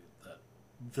 that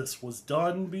this was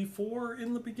done before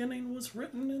in the beginning was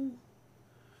written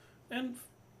and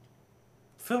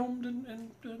filmed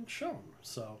and shown.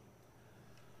 So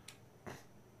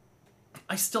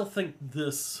I still think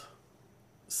this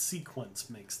sequence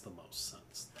makes the most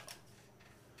sense,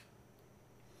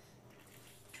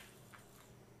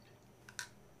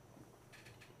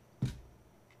 though.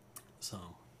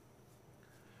 So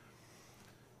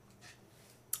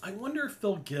I wonder if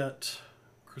they'll get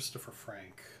Christopher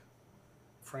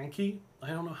Frankie? I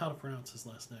don't know how to pronounce his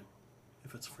last name.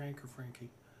 If it's Frank or Frankie.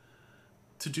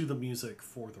 To do the music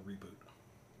for the reboot.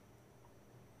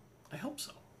 I hope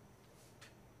so.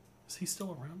 Is he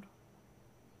still around?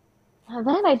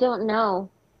 That I don't know.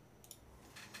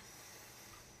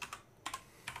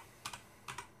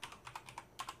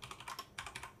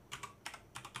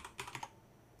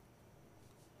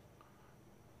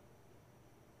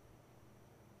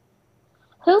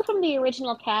 Who from the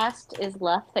original cast is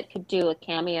left that could do a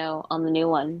cameo on the new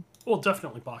one? Well,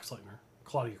 definitely Boxleitner.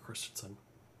 Claudia Christensen.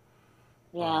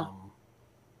 Yeah.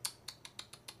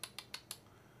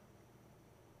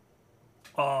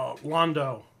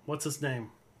 Londo. What's his name?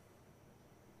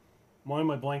 Why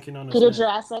am I blanking on his Peter name?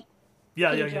 Jurassic.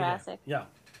 Yeah, Peter yeah. Jurassic. Yeah.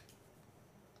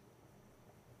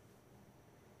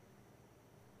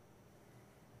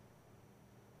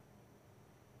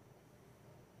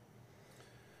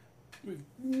 We've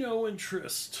no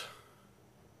interest.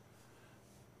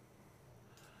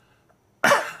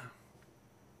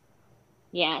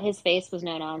 Yeah, his face was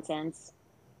no nonsense.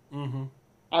 Mm-hmm.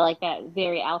 I like that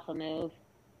very alpha move.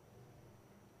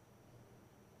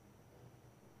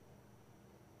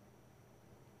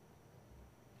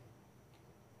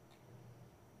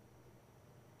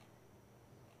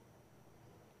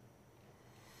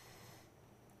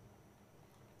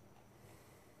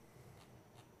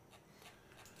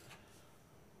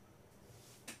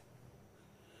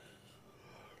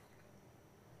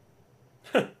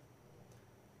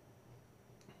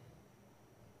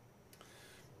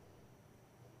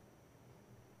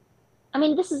 I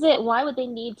mean, this is it. Why would they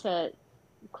need to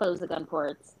close the gun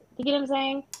ports? You get what I'm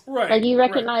saying? Right. Like, you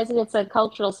right, recognize that it's a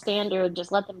cultural standard,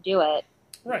 just let them do it.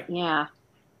 Right. Yeah.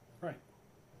 Right.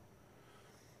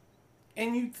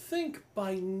 And you'd think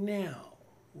by now,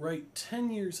 right,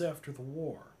 10 years after the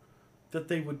war, that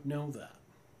they would know that.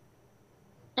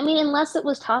 I mean, unless it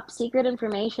was top secret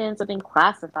information, something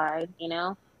classified, you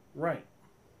know? Right.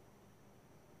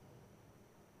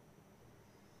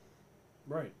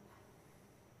 Right.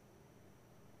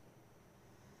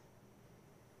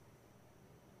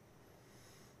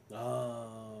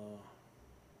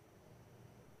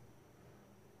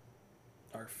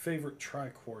 Our favorite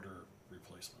tricorder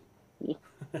replacement.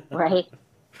 Right.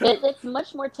 It's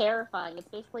much more terrifying. It's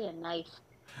basically a knife.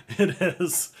 It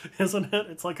is, isn't it?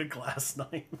 It's like a glass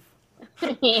knife.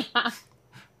 Yeah.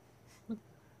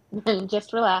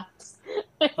 Just relax.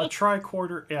 A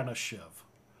tricorder and a shiv.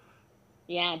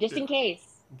 Yeah, just in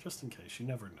case. Just in case, you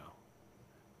never know.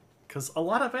 Because a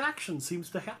lot of action seems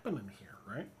to happen in here,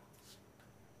 right?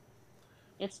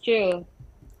 It's true.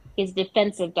 He's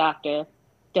defensive doctor.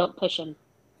 Don't push him.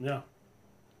 Yeah.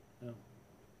 Yeah.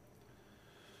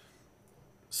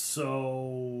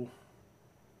 So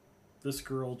this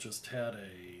girl just had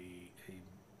a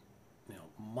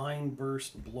mind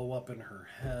burst blow up in her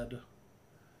head.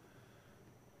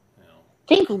 You know.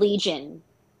 Think Legion.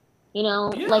 You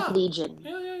know, Yeah. like Legion.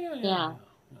 Yeah.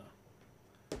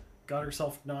 Got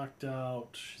herself knocked out.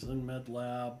 She's in med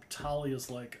lab. Talia's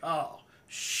like, oh,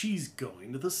 she's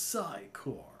going to the Psi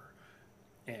Corps.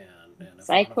 And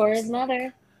Psi Corps' Ivanova's mother.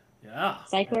 like, yeah.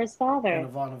 Psi Corps' father.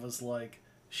 And Ivanova's like,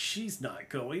 she's not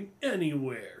going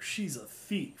anywhere. She's a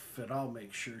thief, and I'll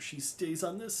make sure she stays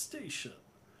on this station.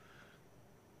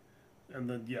 And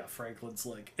then, yeah, Franklin's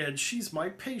like, and she's my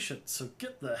patient, so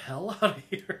get the hell out of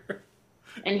here.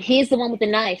 And he's the one with the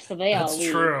knife, so they all leave.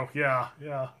 That's true, yeah.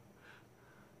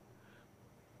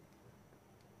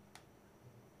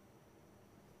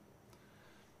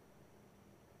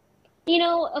 You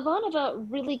know, Ivanova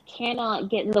really cannot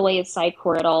get in the way of Psi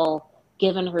Corps at all,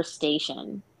 given her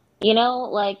station. You know,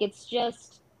 like, it's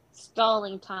just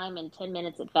stalling time in 10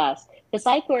 minutes at best. The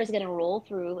Psi Corps is going to roll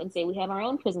through and say, we have our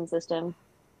own prison system.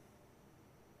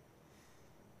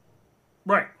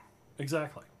 Right,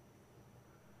 exactly.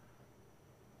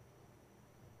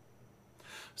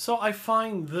 So I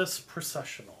find this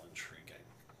processional intriguing.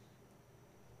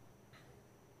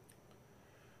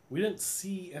 We didn't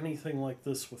see anything like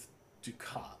this with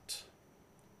Dukat,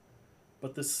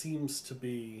 but this seems to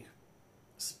be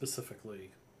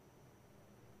specifically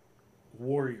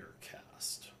warrior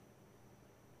cast.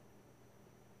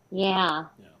 Yeah.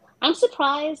 I'm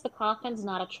surprised the coffin's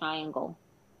not a triangle.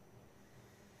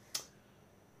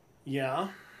 Yeah.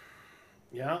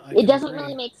 It doesn't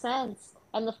really make sense.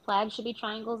 And the flag should be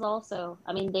triangles also.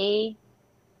 I mean, they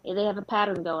have a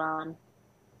pattern going on.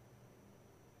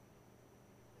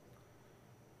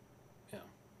 Yeah.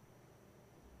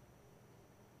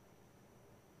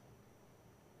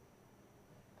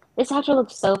 This actor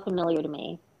looks so familiar to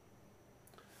me.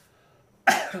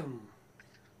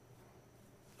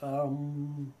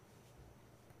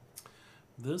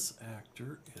 This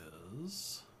actor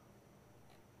is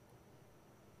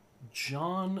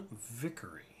John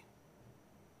Vickery.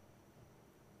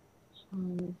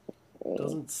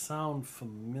 Doesn't sound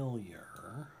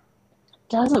familiar.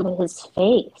 Doesn't with his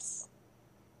face.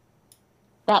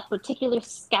 That particular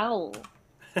scowl,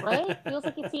 right? Feels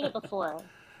like you've seen it before.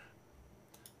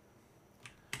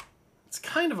 It's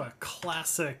kind of a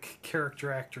classic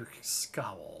character actor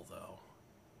scowl, though.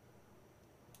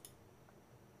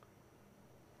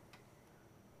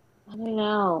 I don't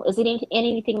know. Is it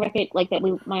anything like that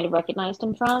we might have recognized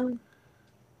him from?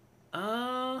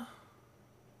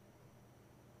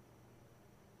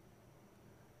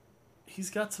 He's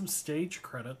got some stage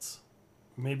credits.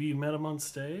 Maybe you met him on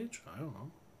stage? I don't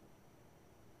know.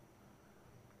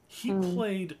 He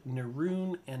played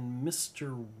Neroon and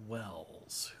Mr.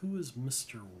 Wells. Who is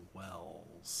Mr.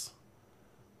 Wells?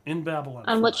 In Babylon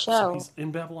 5. On what show? So he's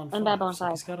in Babylon 5. In Babylon 5. So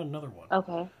he's got another one.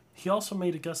 Okay. He also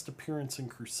made a guest appearance in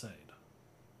Crusade.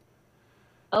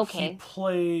 Okay. He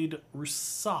played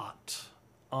Rusat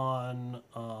on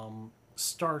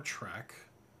Star Trek,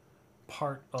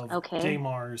 part of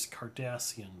Damar's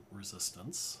Cardassian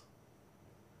resistance.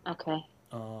 Okay.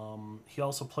 He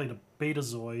also played a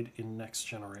Betazoid in Next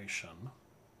Generation.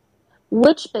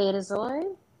 Which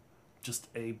Betazoid? Just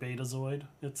a Betazoid,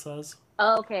 it says.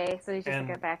 Oh, okay, so he's just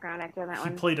like a background actor in that one.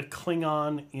 He played a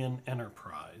Klingon in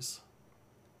Enterprise.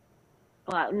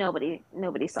 Well, nobody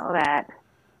saw that.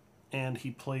 And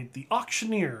he played the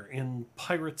Auctioneer in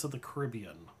Pirates of the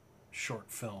Caribbean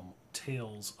short film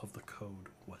Tales of the Code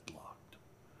Wedlocked.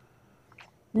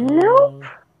 Nope.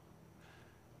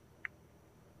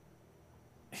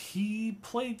 He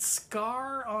played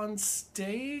Scar on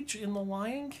stage in The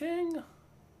Lion King.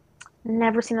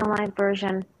 Never seen a live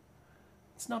version.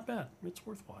 It's not bad. It's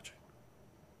worth watching.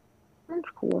 That's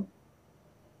cool.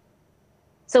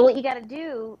 So what you got to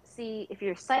do, see if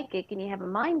you're psychic and you have a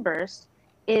mind burst,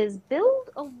 is build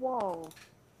a wall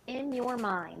in your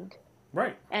mind.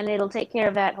 Right. And it'll take care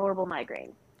of that horrible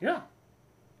migraine. Yeah.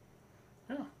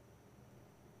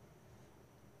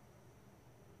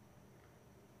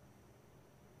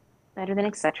 Better than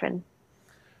Excedrin.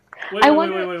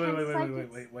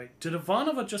 Wait. Did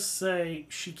Ivanova just say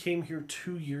she came here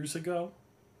 2 years ago?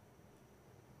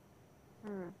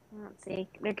 Let's see.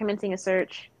 They're commencing a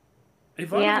search.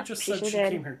 Ivanova just said she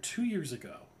came here 2 years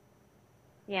ago.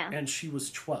 Yeah. And she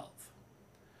was 12.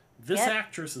 This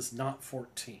actress is not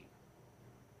 14.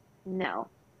 No.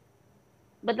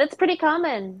 But that's pretty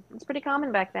common. It's pretty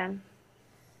common back then.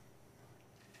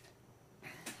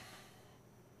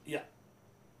 Yeah.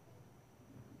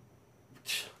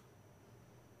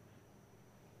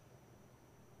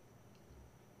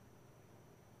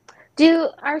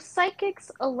 Are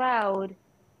psychics allowed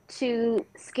to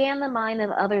scan the mind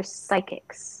of other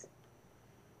psychics?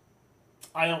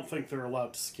 I don't think they're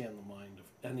allowed to scan the mind of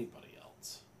anybody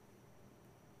else.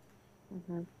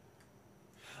 Mm-hmm.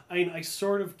 I mean, I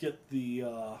sort of get the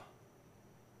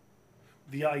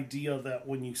idea that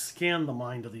when you scan the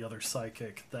mind of the other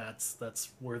psychic, that's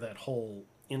where that whole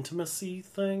intimacy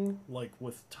thing, like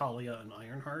with Talia and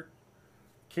Ironheart,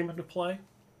 came into play.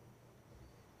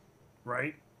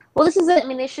 Right? Well, this is it. I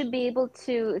mean, they should be able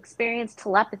to experience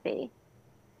telepathy.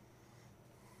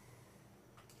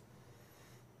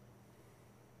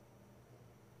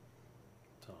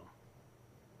 So.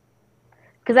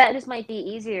 Because that just might be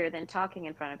easier than talking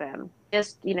in front of him.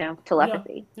 Just,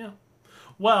 telepathy. Yeah.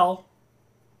 Well,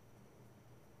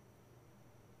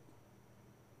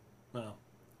 no.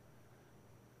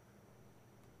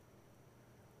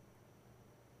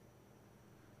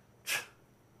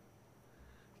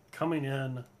 Coming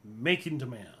in, making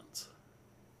demands.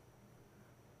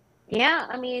 Yeah,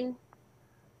 I mean,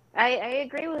 I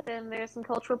agree with him. There's some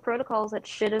cultural protocols that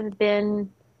should have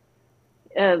been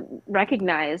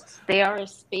recognized. They are a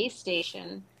space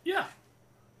station. Yeah.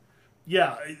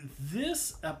 Yeah,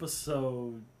 this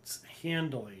episode's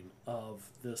handling of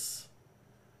this,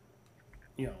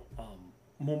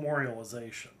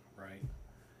 memorialization, right?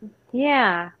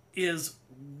 Yeah. Is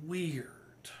weird.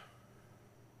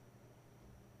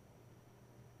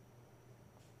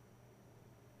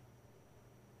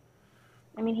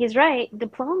 I mean, he's right.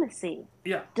 Diplomacy.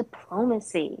 Yeah.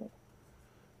 Diplomacy.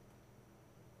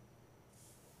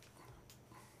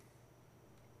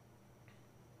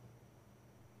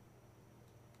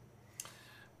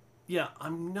 Yeah,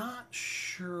 I'm not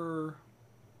sure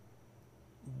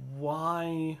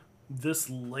why this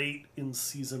late in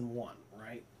season 1,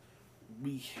 right?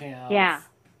 We have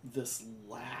this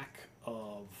lack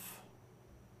of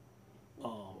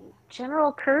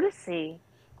general courtesy.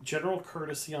 General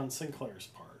courtesy on Sinclair's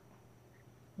part.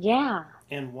 Yeah.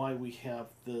 And why we have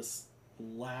this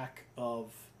lack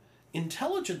of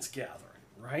intelligence gathering,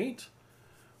 right?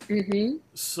 Mm-hmm.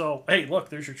 So, hey, look,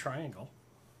 there's your triangle.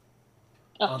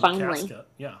 Oh, finally. The casket.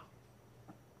 Yeah.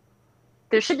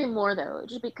 There should be more, though. It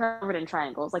should be covered in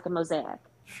triangles, like a mosaic.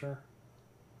 Sure.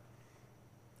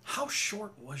 How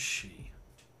short was she?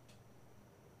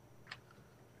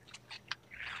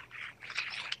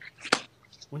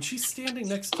 When she's standing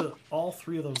next to all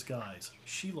three of those guys,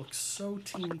 she looks so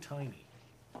teeny tiny.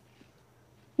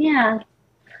 Yeah.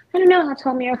 I don't know how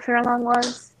tall Mira Furlong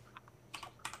was.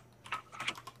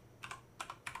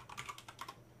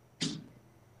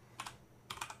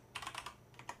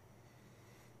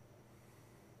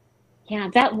 Yeah,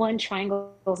 that one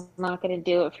triangle is not going to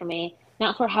do it for me.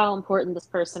 Not for how important this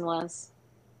person was.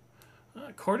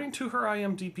 According to her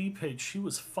IMDb page, she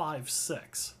was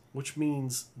 5'6", which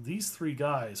means these three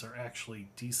guys are actually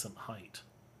decent height.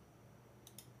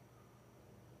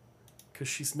 Because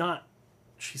she's not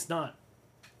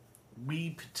wee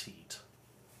petite.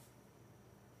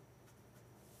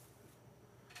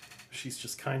 She's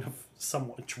just kind of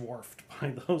somewhat dwarfed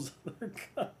by those other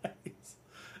guys.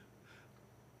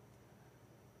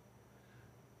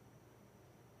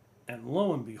 And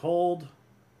lo and behold,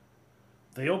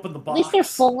 they open the box. At least they're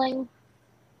folding.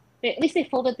 At least they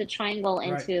folded the triangle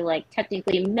into like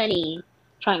technically many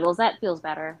triangles. That feels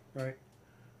better. Right.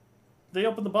 They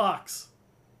open the box.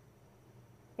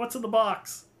 What's in the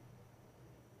box?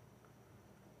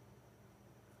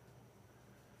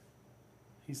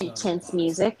 He's not intense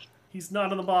music. He's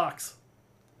not in the box.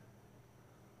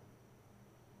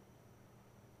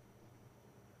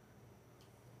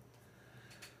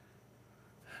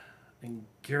 And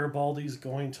Garibaldi's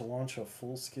going to launch a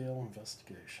full-scale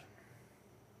investigation.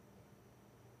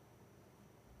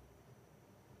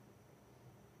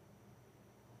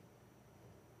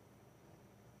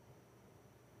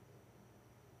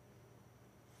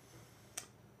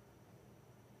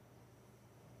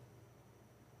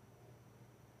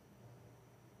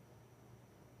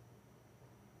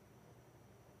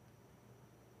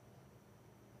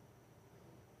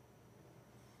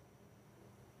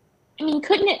 I mean,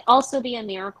 couldn't it also be a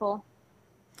miracle?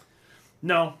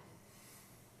 No.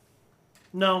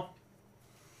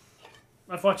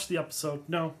 I've watched the episode.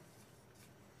 No.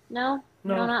 No,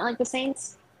 not like the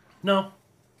Saints. No.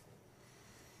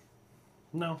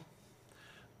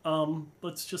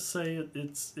 Let's just say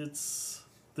it's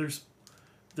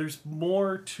there's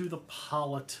more to the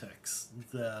politics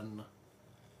than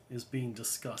is being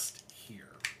discussed here.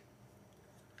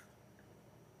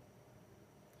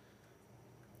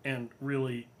 And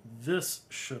really, this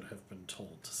should have been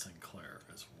told to Sinclair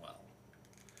as well.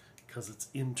 Because it's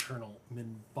internal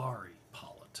Minbari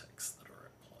politics that are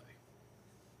at play.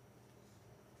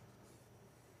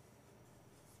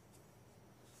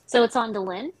 So it's on to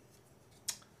Lynn?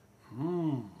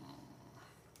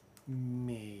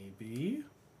 Maybe.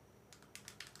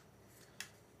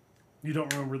 You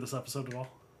don't remember this episode at all?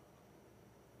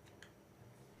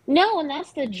 No, and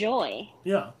that's the joy.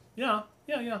 Yeah.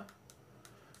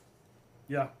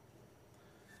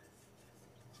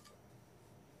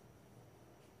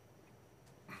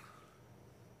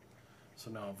 So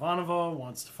now Ivanova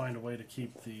wants to find a way to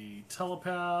keep the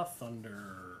telepath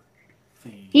under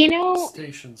the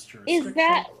station's jurisdiction.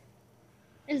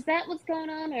 Is that what's going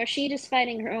on, or is she just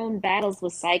fighting her own battles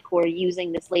with Psychor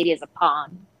using this lady as a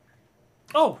pawn?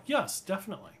 Oh, yes,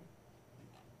 definitely.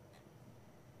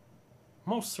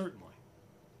 Most certainly.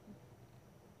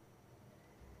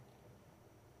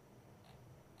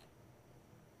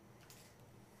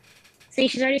 See,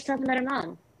 she's already talking about her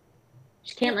mom.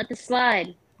 She can't let this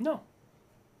slide. No.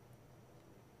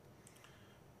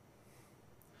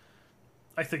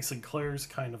 I think Sinclair's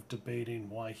kind of debating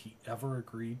why he ever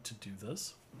agreed to do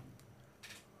this.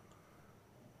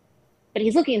 But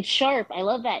he's looking sharp. I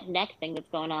love that neck thing that's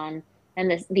going on,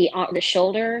 and the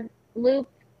shoulder loop.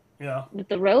 Yeah. With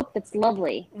the rope. That's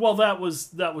lovely. Well, that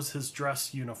was his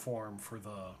dress uniform for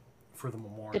the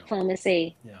memorial.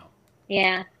 Diplomacy. Yeah.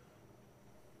 Yeah.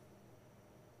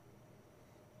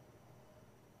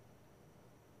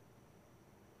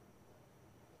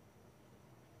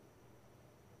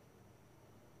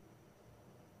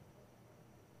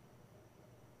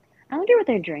 I wonder what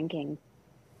they're drinking.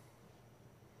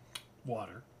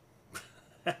 Water.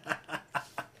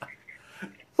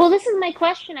 Well, this is my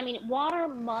question. I mean, water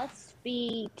must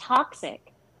be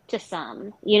toxic to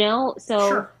some, you know? So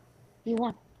Sure. You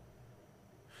want.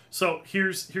 So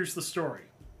here's the story,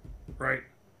 right?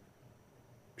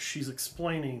 She's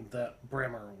explaining that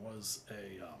Brammer was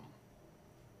a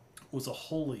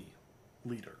holy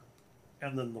leader,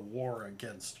 and then the war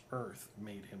against Earth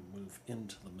made him move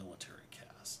into the military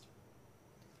caste.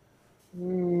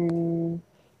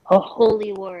 A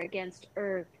holy war against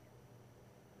Earth.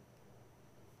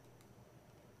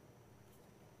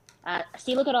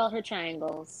 See, look at all her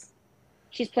triangles.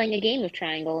 She's playing a game of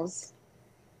triangles.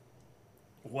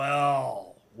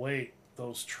 Well, wait,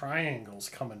 those triangles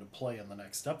come into play in the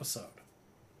next episode.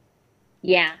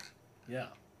 Yeah. Yeah.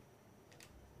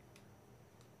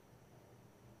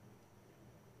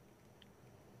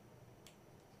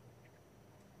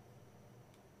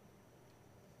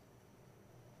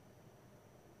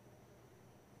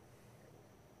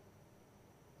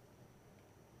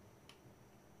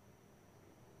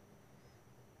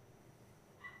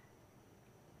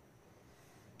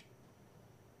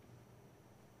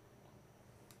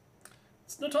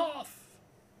 It's Natoff.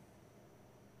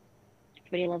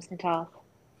 Everybody loves Natoff.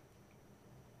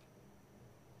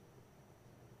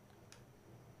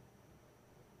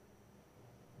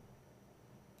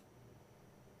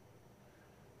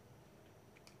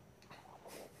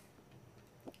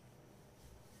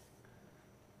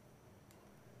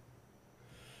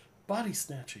 Body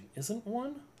snatching isn't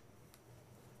one?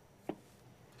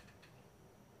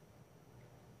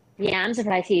 Yeah, I'm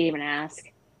surprised he didn't even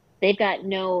ask. They've got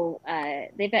no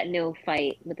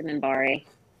fight with the Minbari.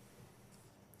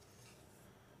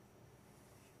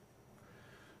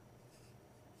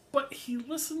 But he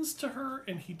listens to her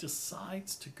and he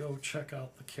decides to go check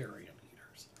out the carrion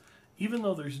eaters, even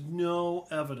though there's no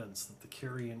evidence that the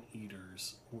carrion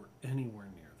eaters were anywhere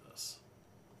near this.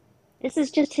 This is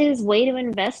just his way to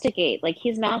investigate. Like,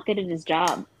 he's not good at his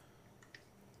job.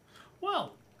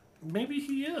 Well, maybe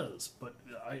he is, but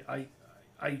I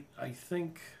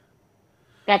think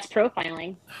that's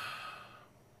profiling.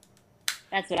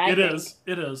 That's what I think.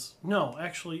 It is. No,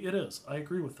 actually, it is. I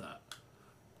agree with that.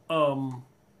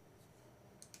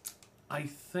 I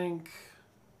think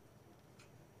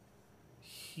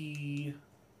he...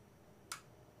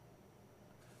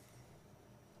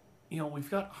 we've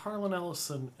got Harlan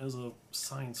Ellison as a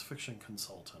science fiction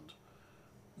consultant.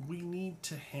 We need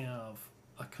to have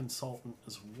a consultant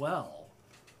as well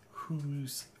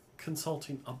who's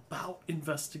consulting about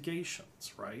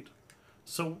investigations, right?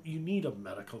 So you need a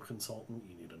medical consultant,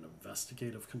 you need an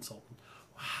investigative consultant.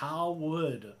 How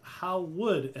would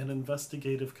an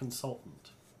investigative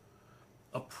consultant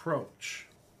approach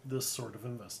this sort of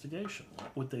investigation?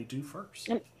 What would they do first?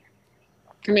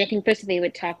 I mean, I think first they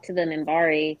would talk to the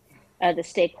Minbari, the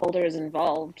stakeholders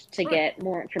involved, to get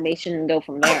more information and go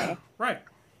from there. Right.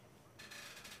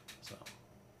 So,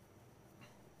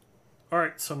 all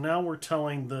right. So now we're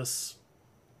telling this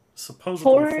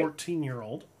supposedly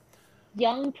 14-year-old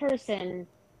young person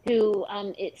who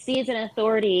it sees an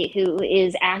authority who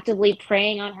is actively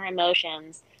preying on her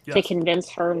emotions to convince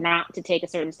her not to take a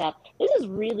certain step. This is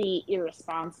really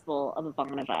irresponsible of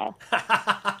Ivanova.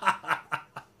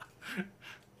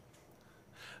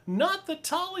 Not that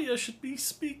Talia should be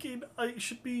speaking.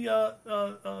 Should be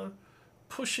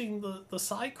pushing the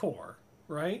Psycor,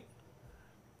 right?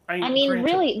 I mean, Granted,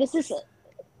 really, this is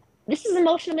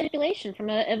emotional manipulation from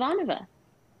Ivanova.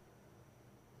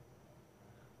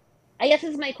 I guess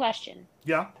this is my question.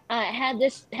 yeah. Had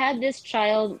this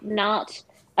child not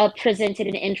presented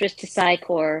an interest to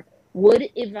Psycor, would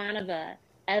Ivanova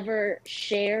ever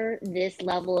share this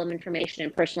level of information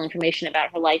and personal information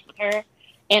about her life with her?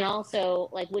 And also,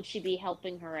 like, would she be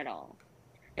helping her at all?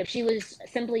 If she was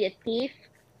simply a thief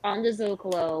on the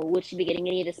Zocalo, would she be getting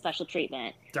any of this special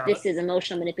treatment? Doubt This it. is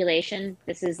emotional manipulation.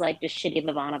 This is like just shitty of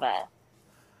Ivanova.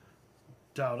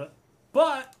 Doubt it.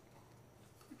 But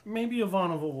maybe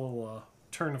Ivanova will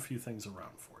turn a few things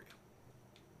around for you.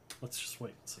 Let's just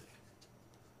wait and see.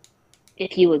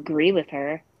 If you agree with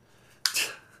her.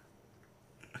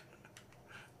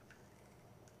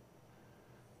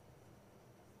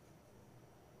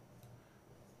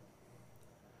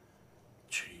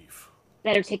 Chief.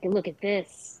 Better take a look at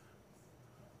this.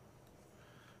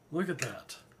 Look at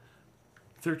that.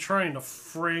 They're trying to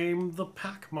frame the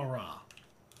Pakmara.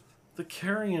 The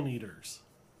Carrion Eaters.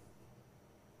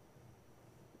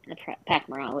 The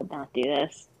Pakmara would not do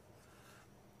this.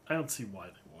 I don't see why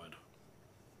they would.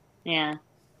 Yeah.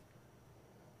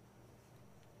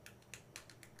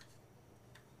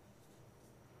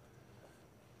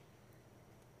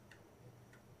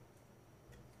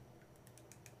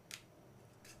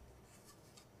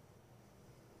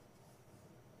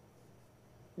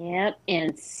 Yep,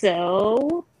 and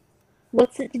so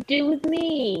what's it to do with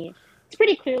me? It's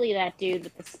pretty clearly that dude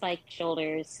with the spiked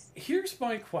shoulders. Here's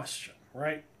my question,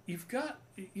 right? You've got,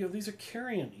 these are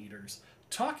Carrion Eaters.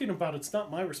 Talking about it's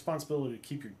not my responsibility to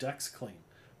keep your decks clean.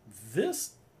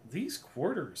 These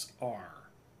quarters are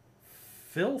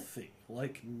filthy,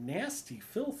 like nasty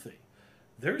filthy.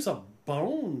 There's a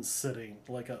bone sitting,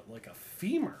 like a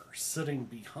femur sitting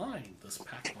behind this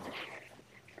Pac-Man.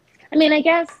 I mean, I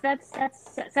guess that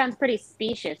sounds pretty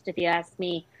specious if you ask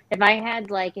me. If I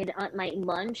had like my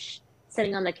lunch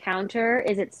sitting on the counter,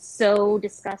 is it so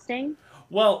disgusting?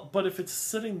 Well, but if it's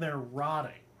sitting there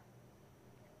rotting.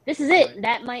 This is it.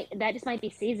 That just might be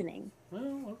seasoning.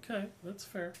 Well, okay, that's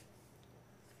fair.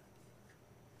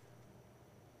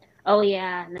 Oh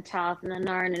yeah, and the top and the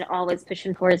Narn and always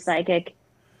pushing for his psychic.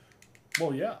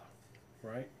 Well, yeah,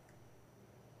 right.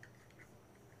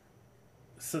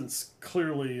 Since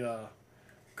clearly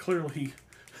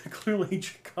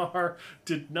Jakar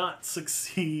did not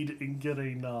succeed in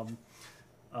getting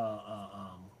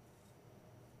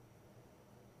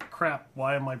crap.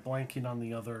 Why am I blanking on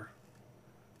the other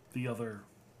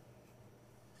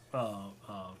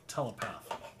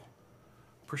telepath?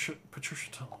 Patricia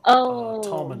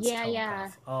Tallman's yeah.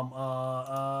 telepath.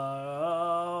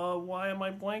 Why am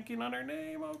I blanking on her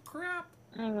name? Oh crap!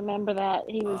 I remember that.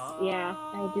 He was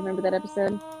I do remember that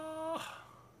episode.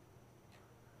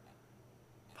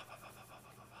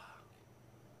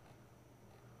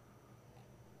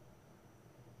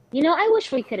 I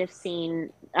wish we could have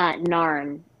seen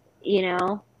Narn,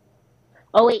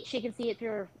 Oh wait, she can see it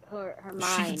through her mind.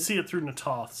 She can see it through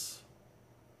Natoth's.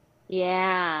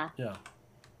 Yeah. Yeah.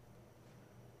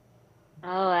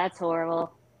 Oh, that's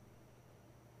horrible.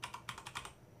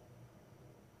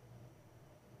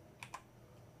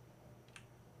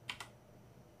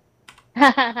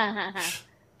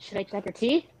 Should I check her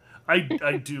teeth?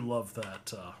 I do love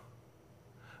that.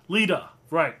 Lita,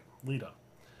 right? Lita.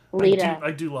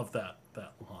 I do love that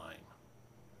line.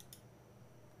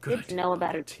 Good to know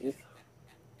about her teeth.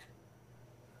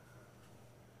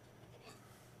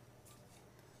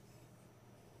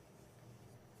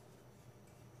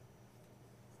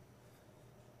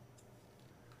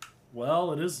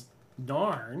 Well, it is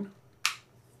Narn.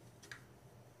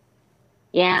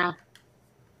 Yeah.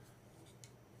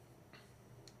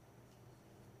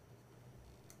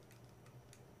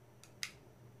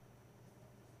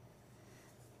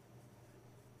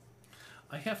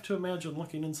 I have to imagine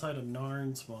looking inside a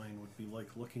Narn's mind would be like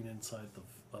looking inside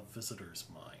a visitor's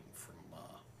mind from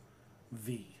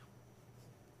V.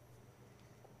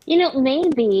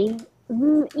 Maybe.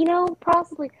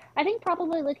 Possibly. I think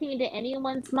probably looking into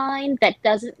anyone's mind that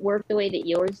doesn't work the way that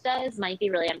yours does might be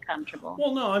really uncomfortable.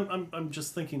 Well, no, I'm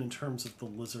just thinking in terms of the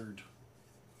lizard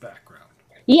background.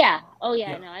 Yeah. Oh,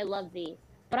 yeah. No, I love V.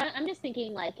 But I'm just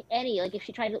thinking, if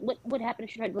she tried, what would happen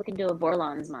if she tried to look into a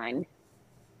Vorlon's mind?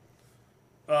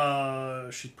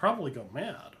 She'd probably go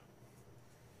mad.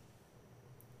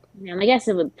 I guess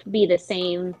it would be the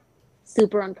same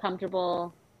super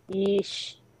uncomfortable,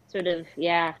 yeesh, sort of,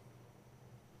 yeah.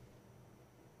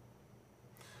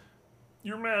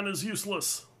 Your man is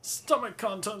useless. Stomach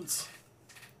contents.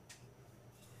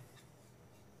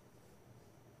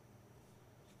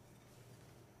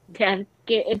 Yeah,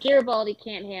 Garibaldi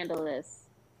can't handle this.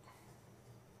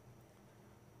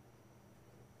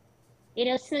 You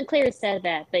know, Sinclair said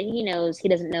that, but he knows he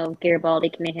doesn't know if Garibaldi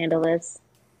can handle this.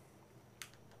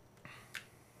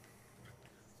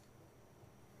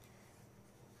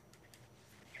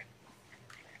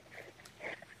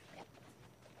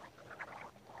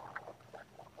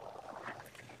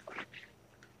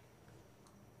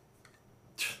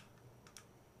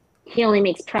 He only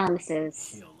makes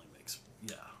promises. He only makes,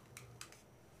 yeah.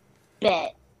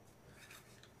 Bet.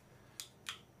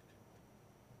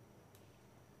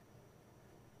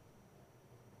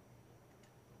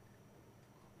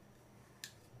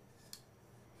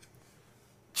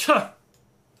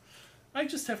 I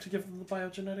just have to give them the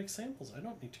biogenetic samples. I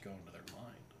don't need to go into their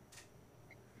mind.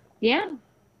 Yeah.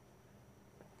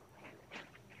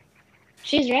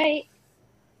 She's right.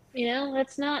 You know,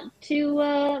 that's not too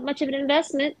much of an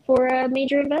investment for a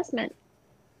major investment.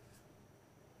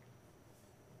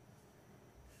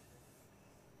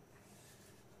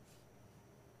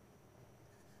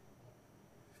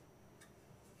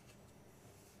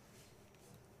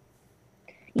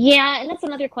 Yeah, and that's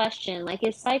another question. Like,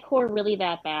 is Psycor really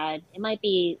that bad? It might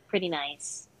be pretty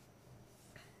nice.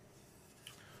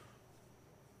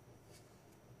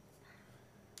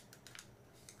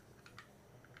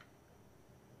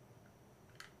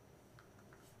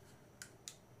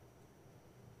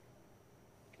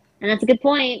 And that's a good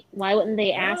point. Why wouldn't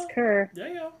they ask her?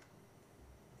 Yeah.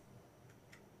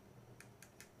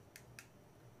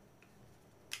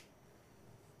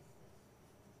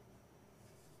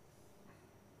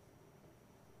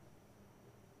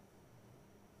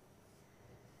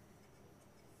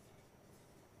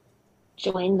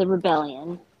 Join the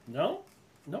rebellion. No.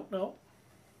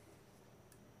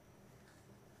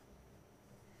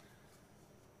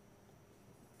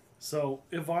 So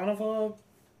Ivanova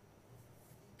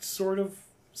sort of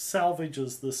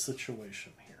salvages this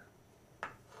situation here.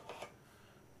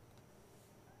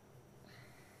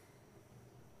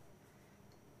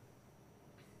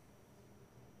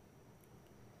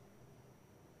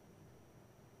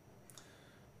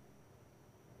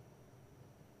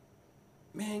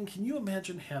 Man, can you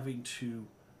imagine having to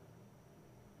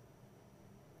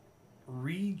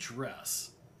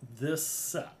redress this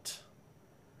set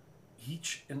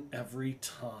each and every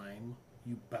time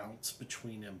you bounce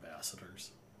between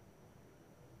ambassadors?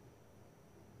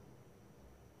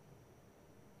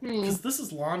 Because this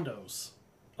is Londo's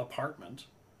apartment.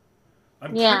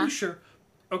 I'm pretty sure.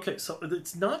 Okay, so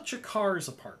it's not Jakar's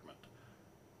apartment,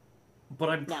 but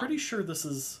I'm pretty sure this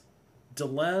is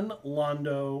Delenn,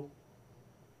 Londo,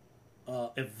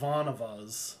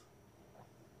 Ivanova's,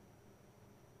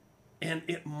 and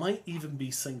it might even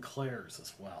be Sinclair's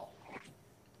as well.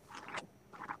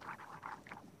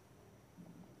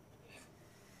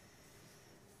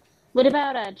 What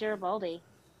about Garibaldi?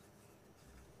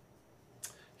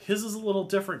 His is a little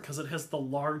different because it has the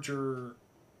larger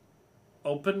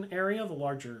open area, the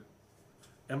larger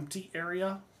empty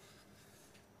area.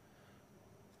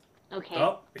 Okay.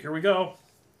 Oh, here we go.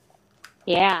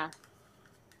 Yeah.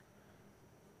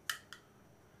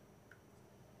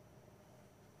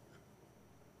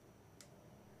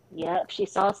 Yep, she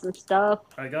saw some stuff.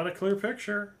 I got a clear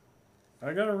picture.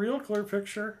 I got a real clear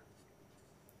picture.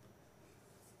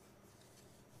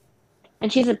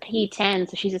 And she's a P10,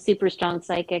 so she's a super strong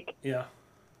psychic. Yeah.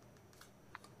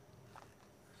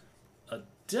 A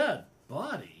dead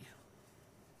body?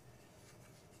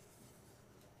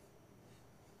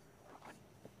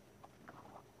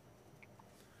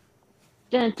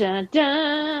 Dun dun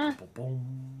dun!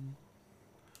 Boom.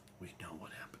 We know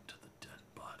what happened to the dead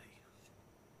body.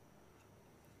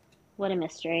 What a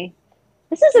mystery.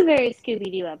 This is a very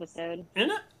Scooby-Doo episode. Isn't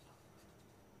it?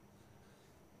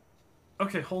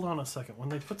 Okay, hold on a second. When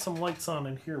they put some lights on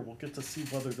in here, we'll get to see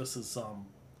whether this is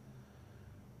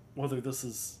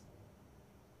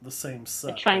the same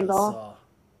set a triangle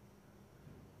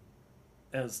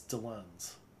as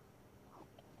Delenn's.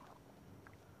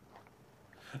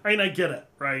 I mean, I get it,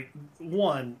 right?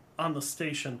 One, on the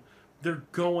station, they're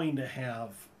going to have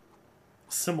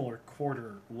similar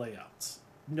quarter layouts,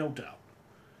 no doubt.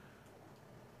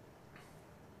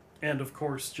 And of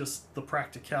course, just the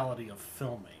practicality of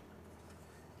filming.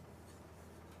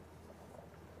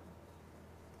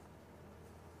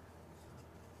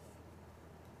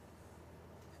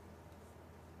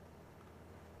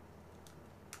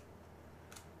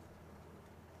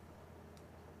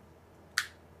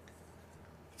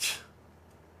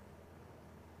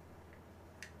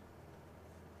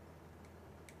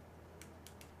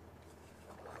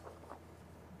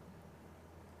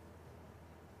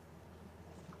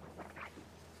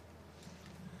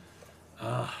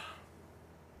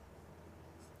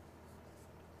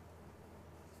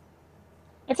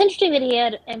 It's interesting that he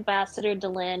had Ambassador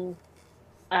Delenn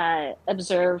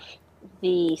observe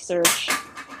the search.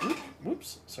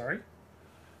 Whoops, sorry.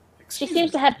 She Excuse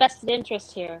seems me. to have vested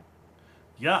interest here,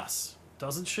 Yes,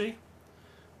 doesn't she?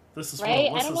 This is where right?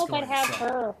 I don't Alyssa's know if I'd going have south.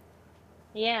 her.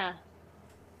 Yeah.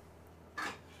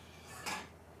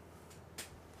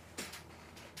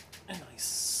 And I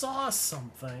saw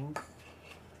something.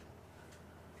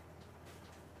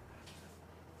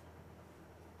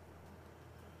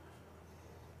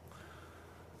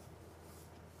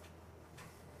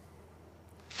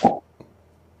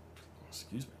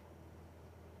 Excuse me.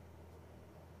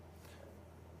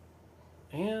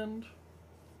 And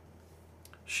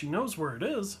she knows where it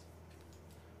is.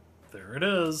 There it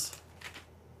is.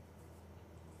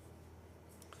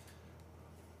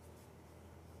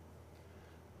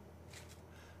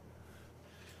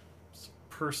 Some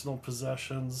personal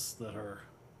possessions that are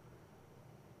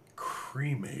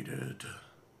cremated.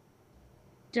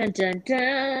 Dun dun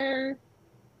dun.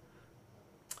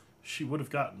 She would have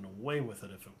gotten away with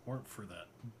it if it weren't for that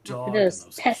dog and Those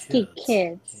those pesky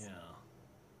kids. Yeah.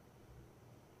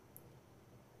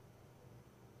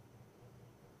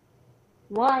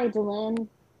 Why, Delenn?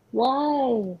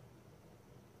 Why?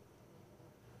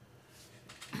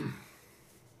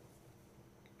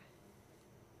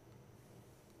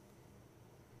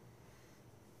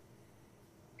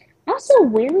 Also,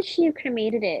 where would she have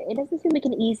cremated it? It doesn't seem like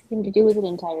an easy thing to do with an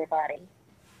entire body.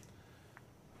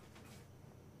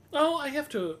 Oh, I have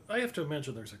to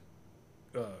imagine there's a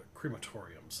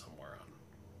crematorium somewhere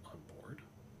on board.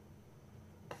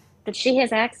 That she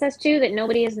has access to that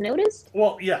nobody has noticed?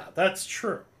 Well, yeah, that's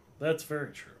true. That's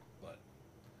very true. But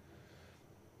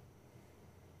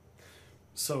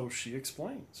so she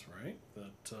explains, right,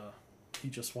 that he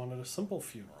just wanted a simple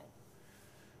funeral.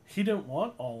 He didn't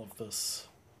want all of this,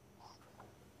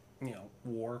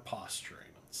 war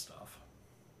posturing and stuff.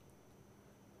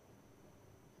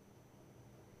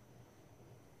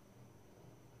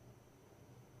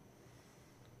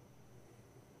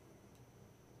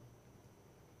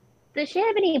 Does she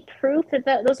have any proof that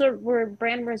those were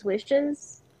Branmer's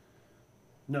wishes?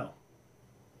 No.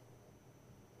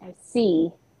 I see.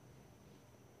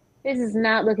 This is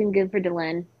not looking good for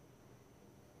Delenn.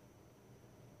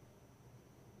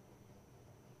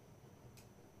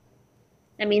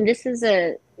 I mean, this is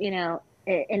an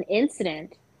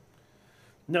incident.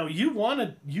 No, you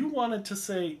wanted to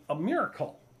say a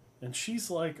miracle. And she's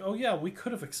like, "Oh yeah, we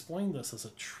could have explained this as a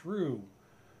true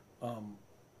um,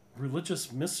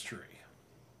 religious mystery."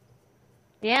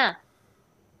 Yeah.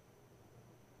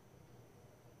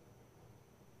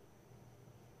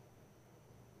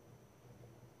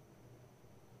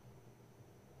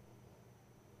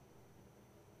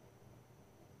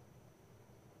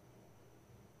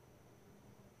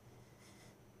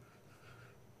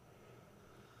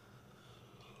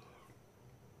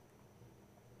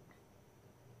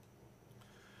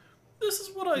 This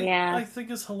is what I Yeah.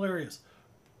 think is hilarious.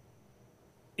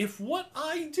 If what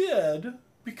I did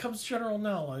becomes general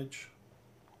knowledge,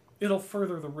 it'll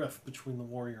further the rift between the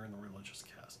warrior and the religious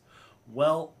caste.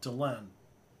 Well, Delenn,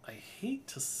 I hate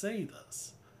to say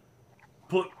this,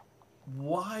 but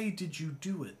why did you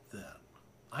do it then?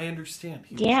 I understand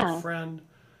he was your Yeah. friend.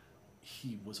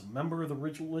 He was a member of the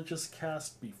religious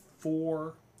caste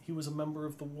before he was a member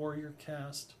of the warrior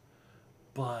caste.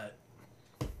 But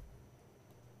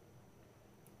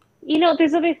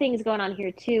There's other things going on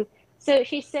here too. So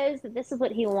she says that this is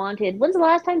what he wanted. When's the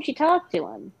last time she talked to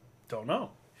him? don't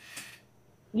know.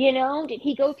 Did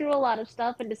he go through a lot of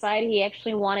stuff and decide he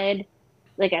actually wanted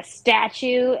like a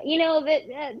statue?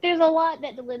 That there's a lot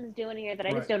that Delenn's doing here that I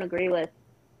just Right. don't agree with.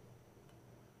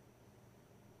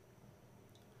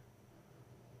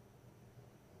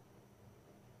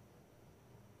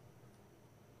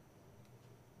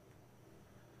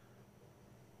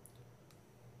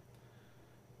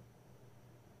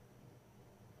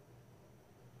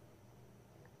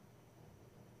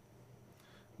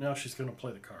 Now she's going to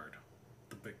play the card.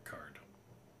 The big card.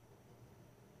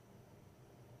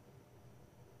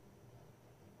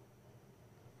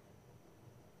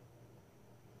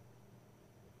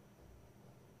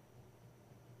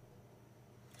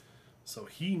 So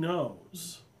he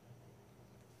knows.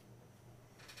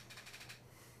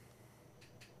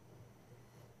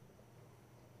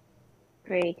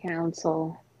 Grey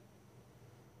Council.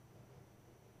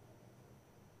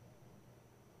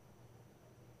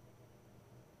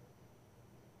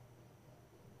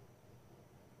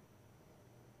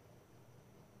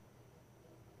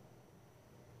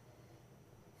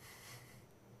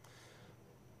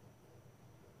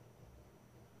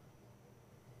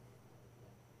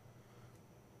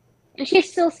 Is she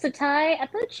still Satai? I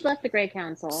thought she left the Grey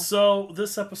Council. So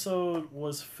this episode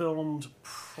was filmed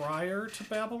prior to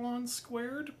Babylon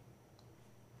Squared.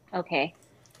 Okay.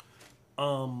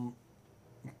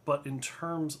 But in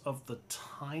terms of the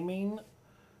timing,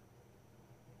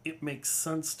 it makes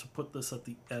sense to put this at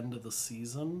the end of the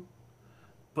season.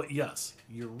 But yes,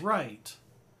 you're right.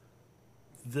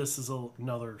 This is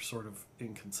another sort of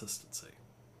inconsistency.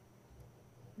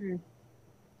 Hmm.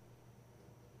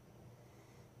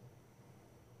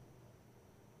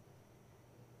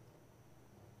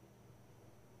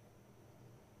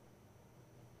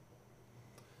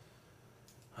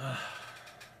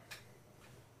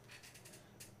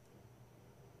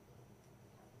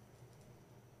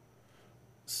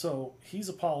 So he's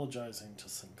apologizing to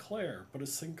Sinclair, but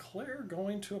is Sinclair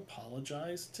going to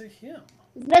apologize to him?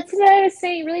 That's what I was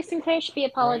saying. Really, Sinclair should be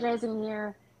apologizing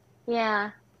here.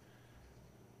 Yeah.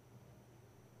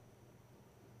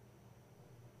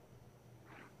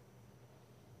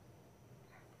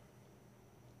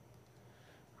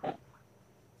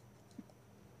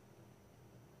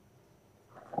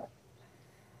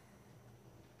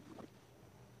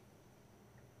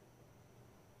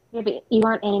 Yeah, but you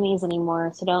aren't enemies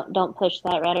anymore, so don't push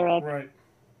that rhetoric. Right.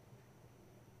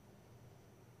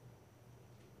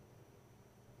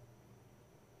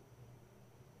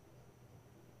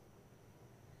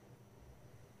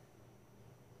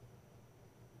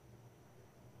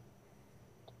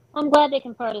 I'm glad they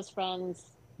can part as friends.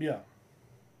 Yeah.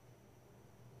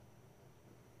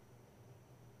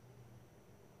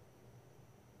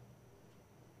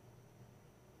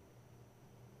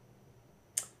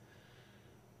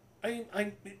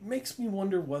 It makes me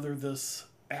wonder whether this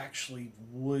actually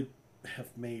would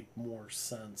have made more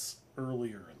sense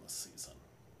earlier in the season.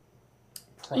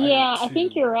 Yeah, I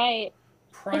think you're right.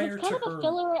 Prior it's kind to of her, a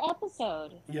filler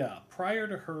episode. Yeah, prior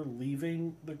to her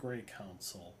leaving the Grey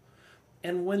Council,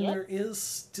 and when Yep. there is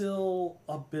still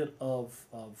a bit of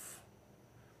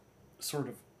sort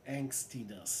of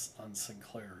angstiness on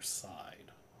Sinclair's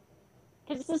side.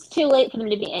 Because it's too late for them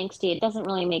to be angsty. It doesn't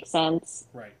really make sense.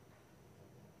 Right.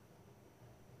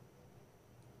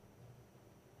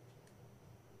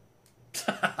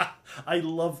 I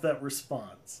love that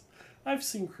response. I've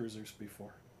seen cruisers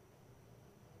before.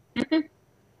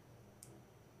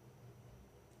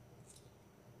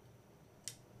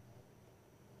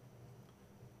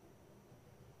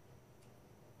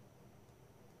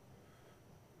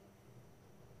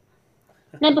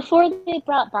 Now, before they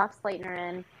brought Boxleitner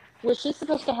in, was she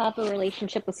supposed to have a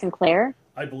relationship with Sinclair?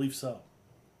 I believe so.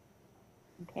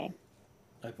 Okay.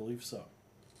 I believe so.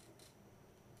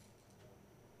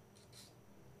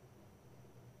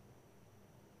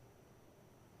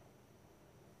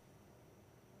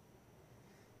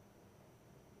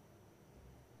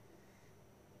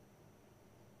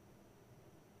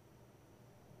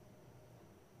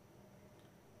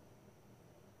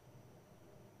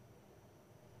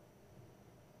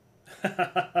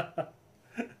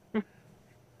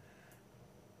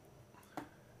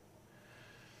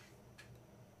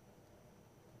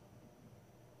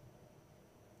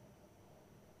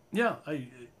 Yeah,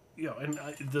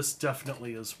 this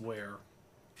definitely is where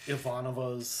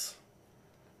Ivanova's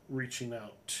reaching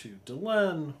out to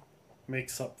Delenn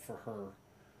makes up for her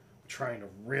trying to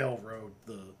railroad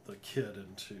the kid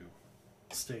into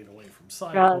staying away from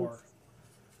Psi Corps.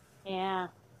 Yeah.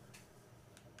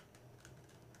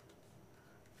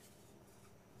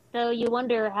 So you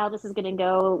wonder how this is going to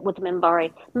go with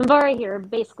Minbari. Minbari here are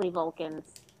basically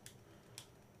Vulcans.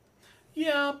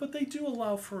 Yeah, but they do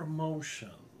allow for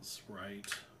emotions, right?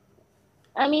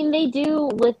 I mean, they do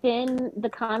within the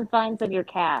confines of your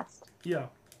cast. Yeah.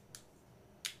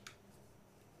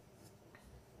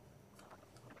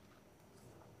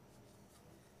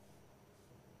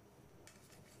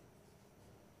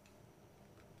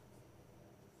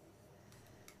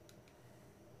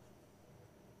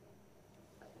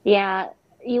 Yeah,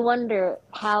 you wonder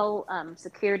how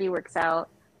security works out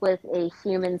with a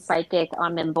human psychic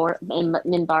on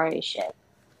Minbari's ship.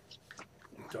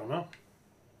 Don't know.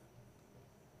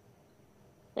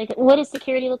 Like, what does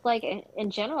security look like in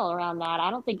general around that?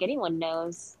 I don't think anyone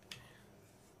knows.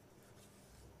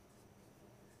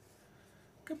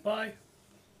 Goodbye.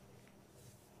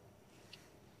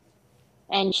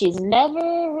 And she's never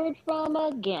heard from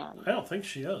again. I don't think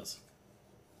she is.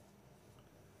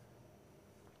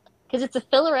 Because it's a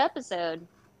filler episode.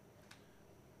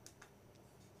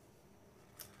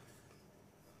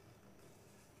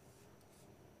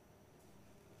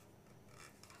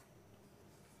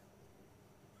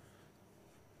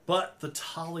 But the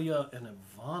Talia and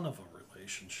Ivanova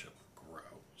relationship.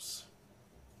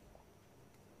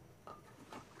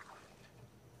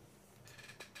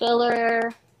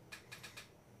 filler.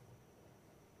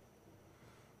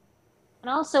 And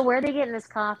also, where are they getting this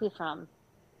coffee from?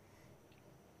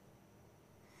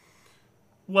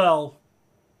 Well,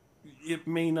 it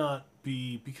may not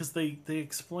be because they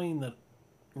explain that,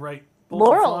 right? Both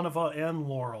Laurel. Ivanova and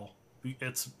Laurel.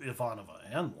 It's Ivanova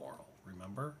and Laurel.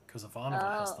 Remember, because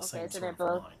Ivanova has Oh, the okay, same so sort they're of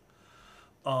both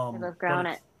line. they're both grown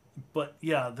it. But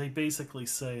yeah, they basically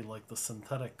say like the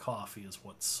synthetic coffee is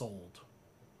what's sold.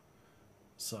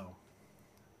 So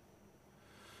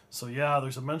yeah,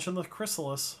 there's a mention of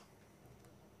chrysalis.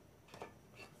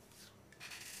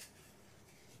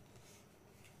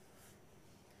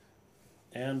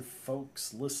 And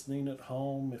folks listening at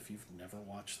home, if you've never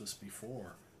watched this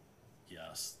before,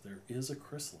 yes, there is a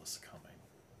chrysalis coming.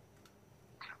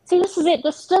 See, this is it.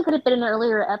 This still could have been an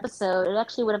earlier episode. It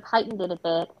actually would have heightened it a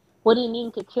bit. What do you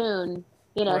mean, cocoon?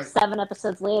 Right. 7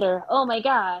 episodes later. Oh my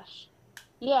gosh.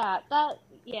 Yeah,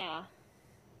 yeah.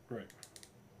 Right.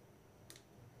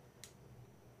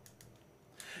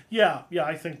 Yeah,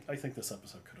 I think this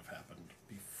episode could have happened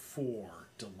before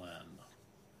Delenn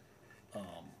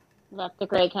Left the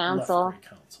Grey Council. left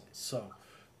Grey Council. So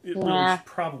it Yeah. really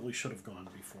probably should have gone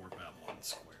before Babylon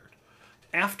Squared.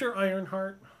 After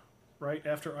Ironheart, right?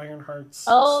 After Ironheart's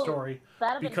story.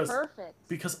 That'd have been perfect.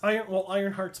 Because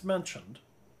Ironheart's mentioned,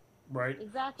 right?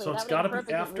 Exactly. So it's got to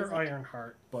be after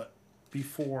Ironheart, but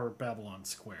before Babylon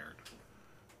Squared.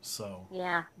 So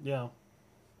yeah.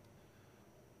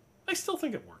 I still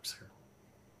think it works here.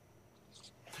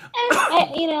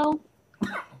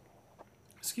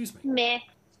 Excuse me. Meh.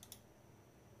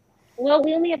 Well,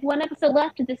 we only have 1 episode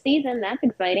left of the season. That's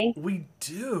exciting. We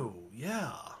do,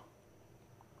 yeah.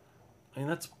 I mean,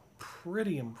 that's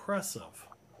pretty impressive.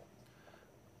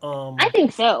 I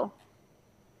think so.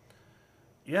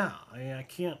 Yeah, I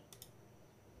can't.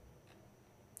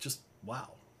 Just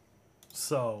wow.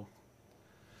 So,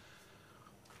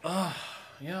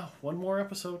 yeah, 1 more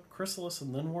episode, Chrysalis,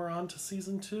 and then we're on to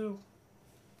season 2.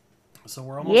 So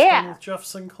we're almost done with Jeff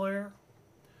Sinclair.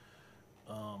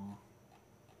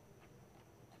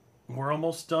 We're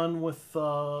almost done with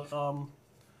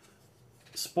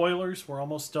spoilers. We're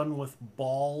almost done with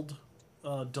bald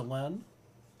Delenn.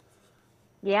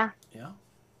 Yeah. Yeah.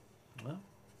 Well.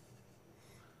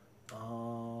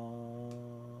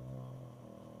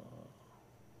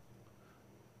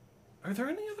 Are there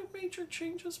any other major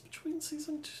changes between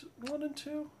season 1 and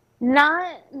 2?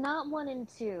 Not 1 and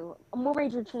 2. More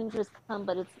major changes come,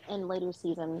 but it's in later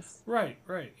seasons. Right,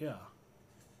 yeah.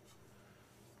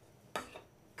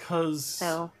 Because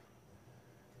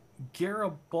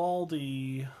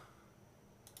Garibaldi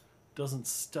doesn't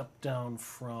step down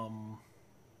from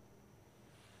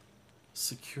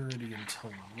security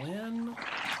until when?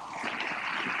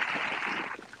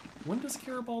 When does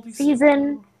Garibaldi step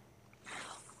down?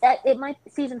 It might be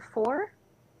season 4?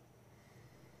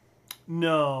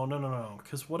 No.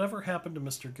 Because whatever happened to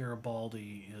Mr.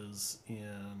 Garibaldi is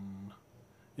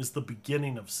the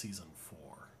beginning of season 4.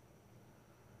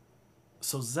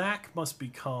 So Zach must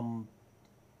become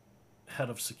head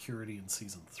of security in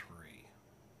season 3,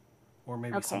 or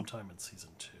maybe sometime in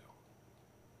season 2.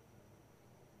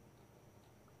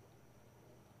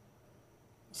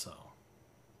 So,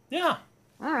 yeah.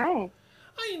 All right.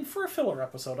 I mean, for a filler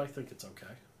episode, I think it's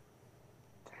okay.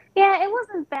 Yeah, it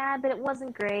wasn't bad, but it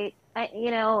wasn't great.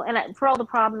 For all the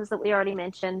problems that we already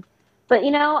mentioned. But,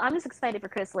 I'm just excited for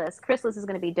Chrysalis. Chrysalis is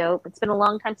going to be dope. It's been a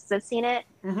long time since I've seen it.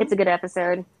 Mm-hmm. It's a good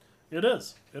episode. It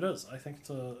is. I think it's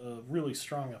a really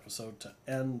strong episode to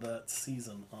end that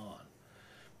season on.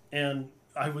 And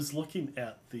I was looking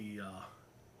at the...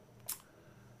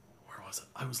 where was it?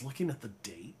 I was looking at the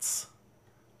dates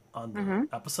on the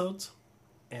episodes.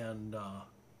 And...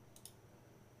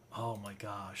 oh my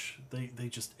gosh, they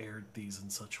just aired these in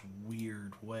such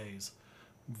weird ways.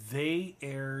 They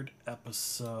aired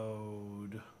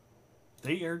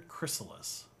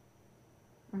Chrysalis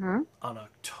on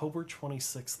October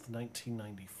 26th,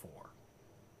 1994.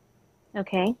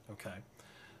 Okay.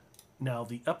 Now,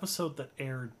 the episode that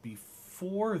aired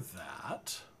before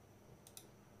that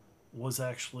was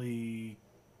actually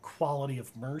Quality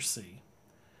of Mercy,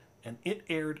 and it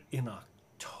aired in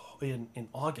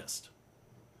August.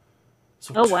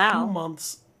 So 2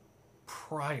 months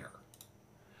prior.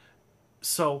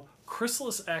 So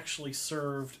Chrysalis actually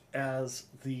served as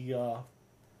the...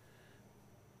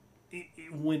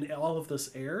 when all of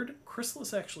this aired,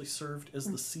 Chrysalis actually served as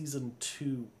the season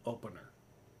 2 opener.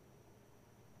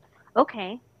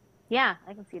 Okay. Yeah,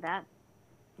 I can see that.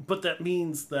 But that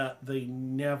means that they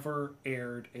never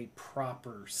aired a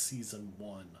proper season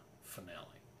 1 finale.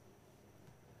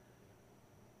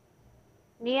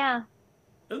 Yeah.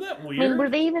 Isn't that weird? I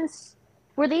mean,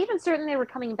 were Were they even certain they were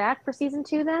coming back for season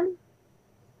 2 then?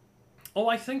 Oh,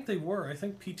 I think they were. I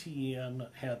think PTEN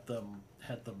had them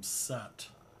set.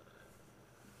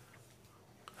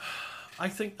 I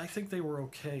think they were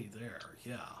okay there.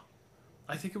 Yeah,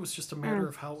 I think it was just a matter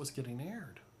of how it was getting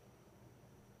aired.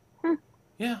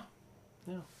 Yeah.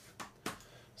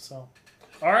 So,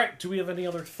 all right. Do we have any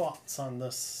other thoughts on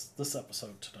this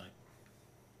episode tonight?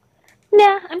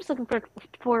 Yeah, I'm just looking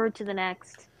forward to the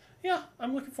next. Yeah,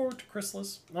 I'm looking forward to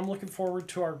Chrysalis. I'm looking forward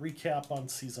to our recap on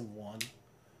season 1.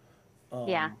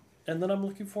 Yeah. And then I'm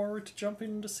looking forward to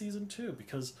jumping into season 2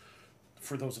 because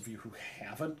for those of you who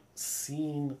haven't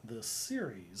seen this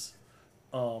series,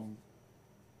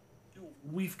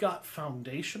 we've got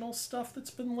foundational stuff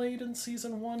that's been laid in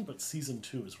season 1, but season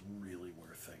 2 is really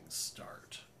where things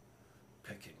start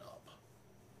picking up.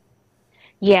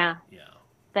 Yeah. Yeah.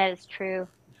 That is true.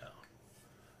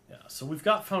 Yeah. So we've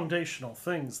got foundational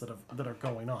things that are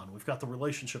going on. We've got the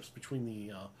relationships between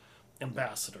the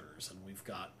ambassadors, and we've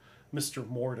got Mr.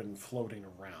 Morden floating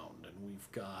around, and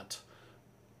we've got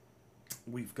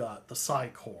the Psi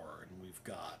Corps, and we've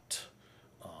got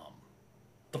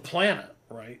the planet,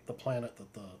 right? The planet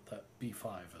that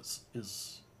B5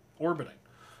 is orbiting.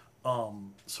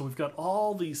 So we've got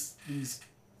all these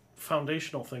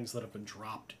foundational things that have been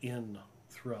dropped in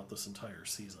throughout this entire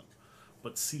season.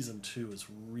 But season 2 is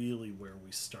really where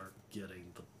we start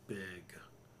getting the big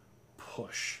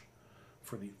push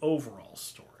for the overall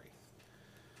story.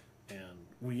 And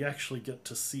we actually get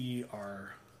to see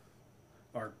our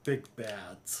big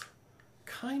bads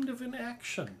kind of in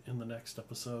action in the next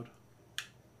episode.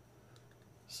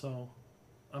 So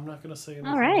I'm not going to say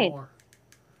anything more.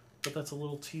 But that's a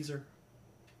little teaser.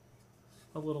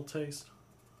 A little taste.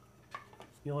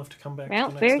 You'll have to come back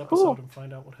to the next episode and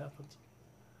find out what happens.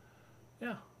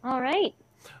 Yeah. All right.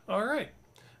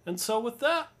 And so with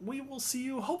that, we will see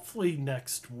you hopefully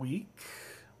next week.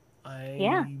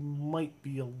 I might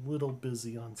be a little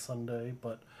busy on Sunday,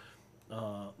 but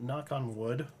knock on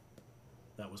wood.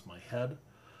 That was my head.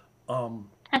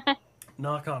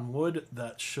 Knock on wood,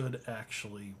 that should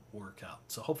actually work out.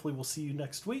 So hopefully we'll see you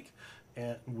next week,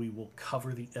 and we will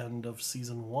cover the end of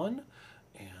season 1,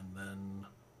 and then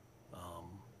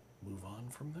move on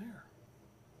from there.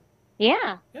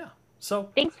 Yeah.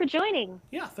 So thanks for joining.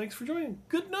 Yeah, thanks for joining.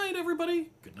 Good night, everybody.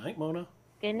 Good night, Mona.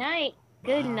 Good night.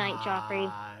 Good night, Joffrey.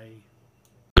 Bye.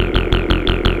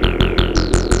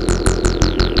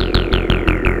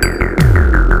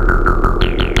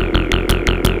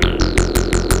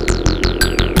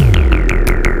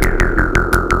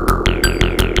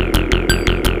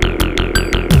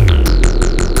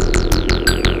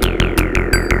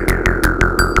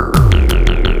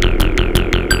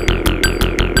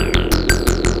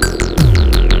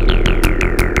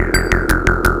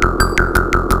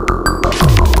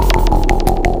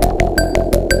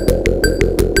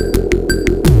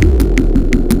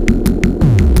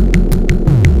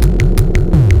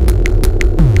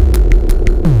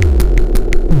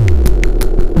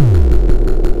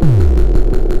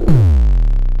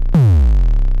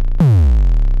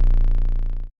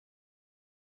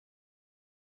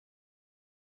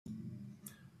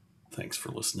 Thanks for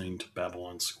listening to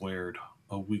Babylon Squared,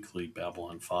 a weekly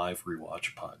Babylon 5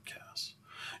 rewatch podcast.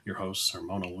 Your hosts are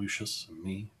Mona Lucius and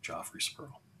me, Joffrey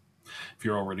Spurl. If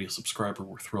you're already a subscriber,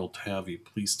 we're thrilled to have you.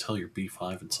 Please tell your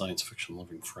B5 and science fiction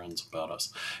loving friends about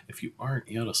us. If you aren't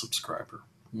yet a subscriber,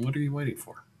 what are you waiting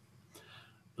for?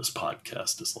 This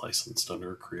podcast is licensed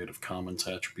under a Creative Commons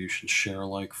Attribution Share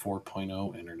Alike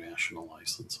 4.0 international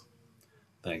license.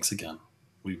 Thanks again.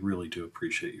 We really do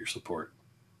appreciate your support.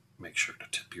 Make sure to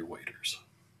tip your waiters.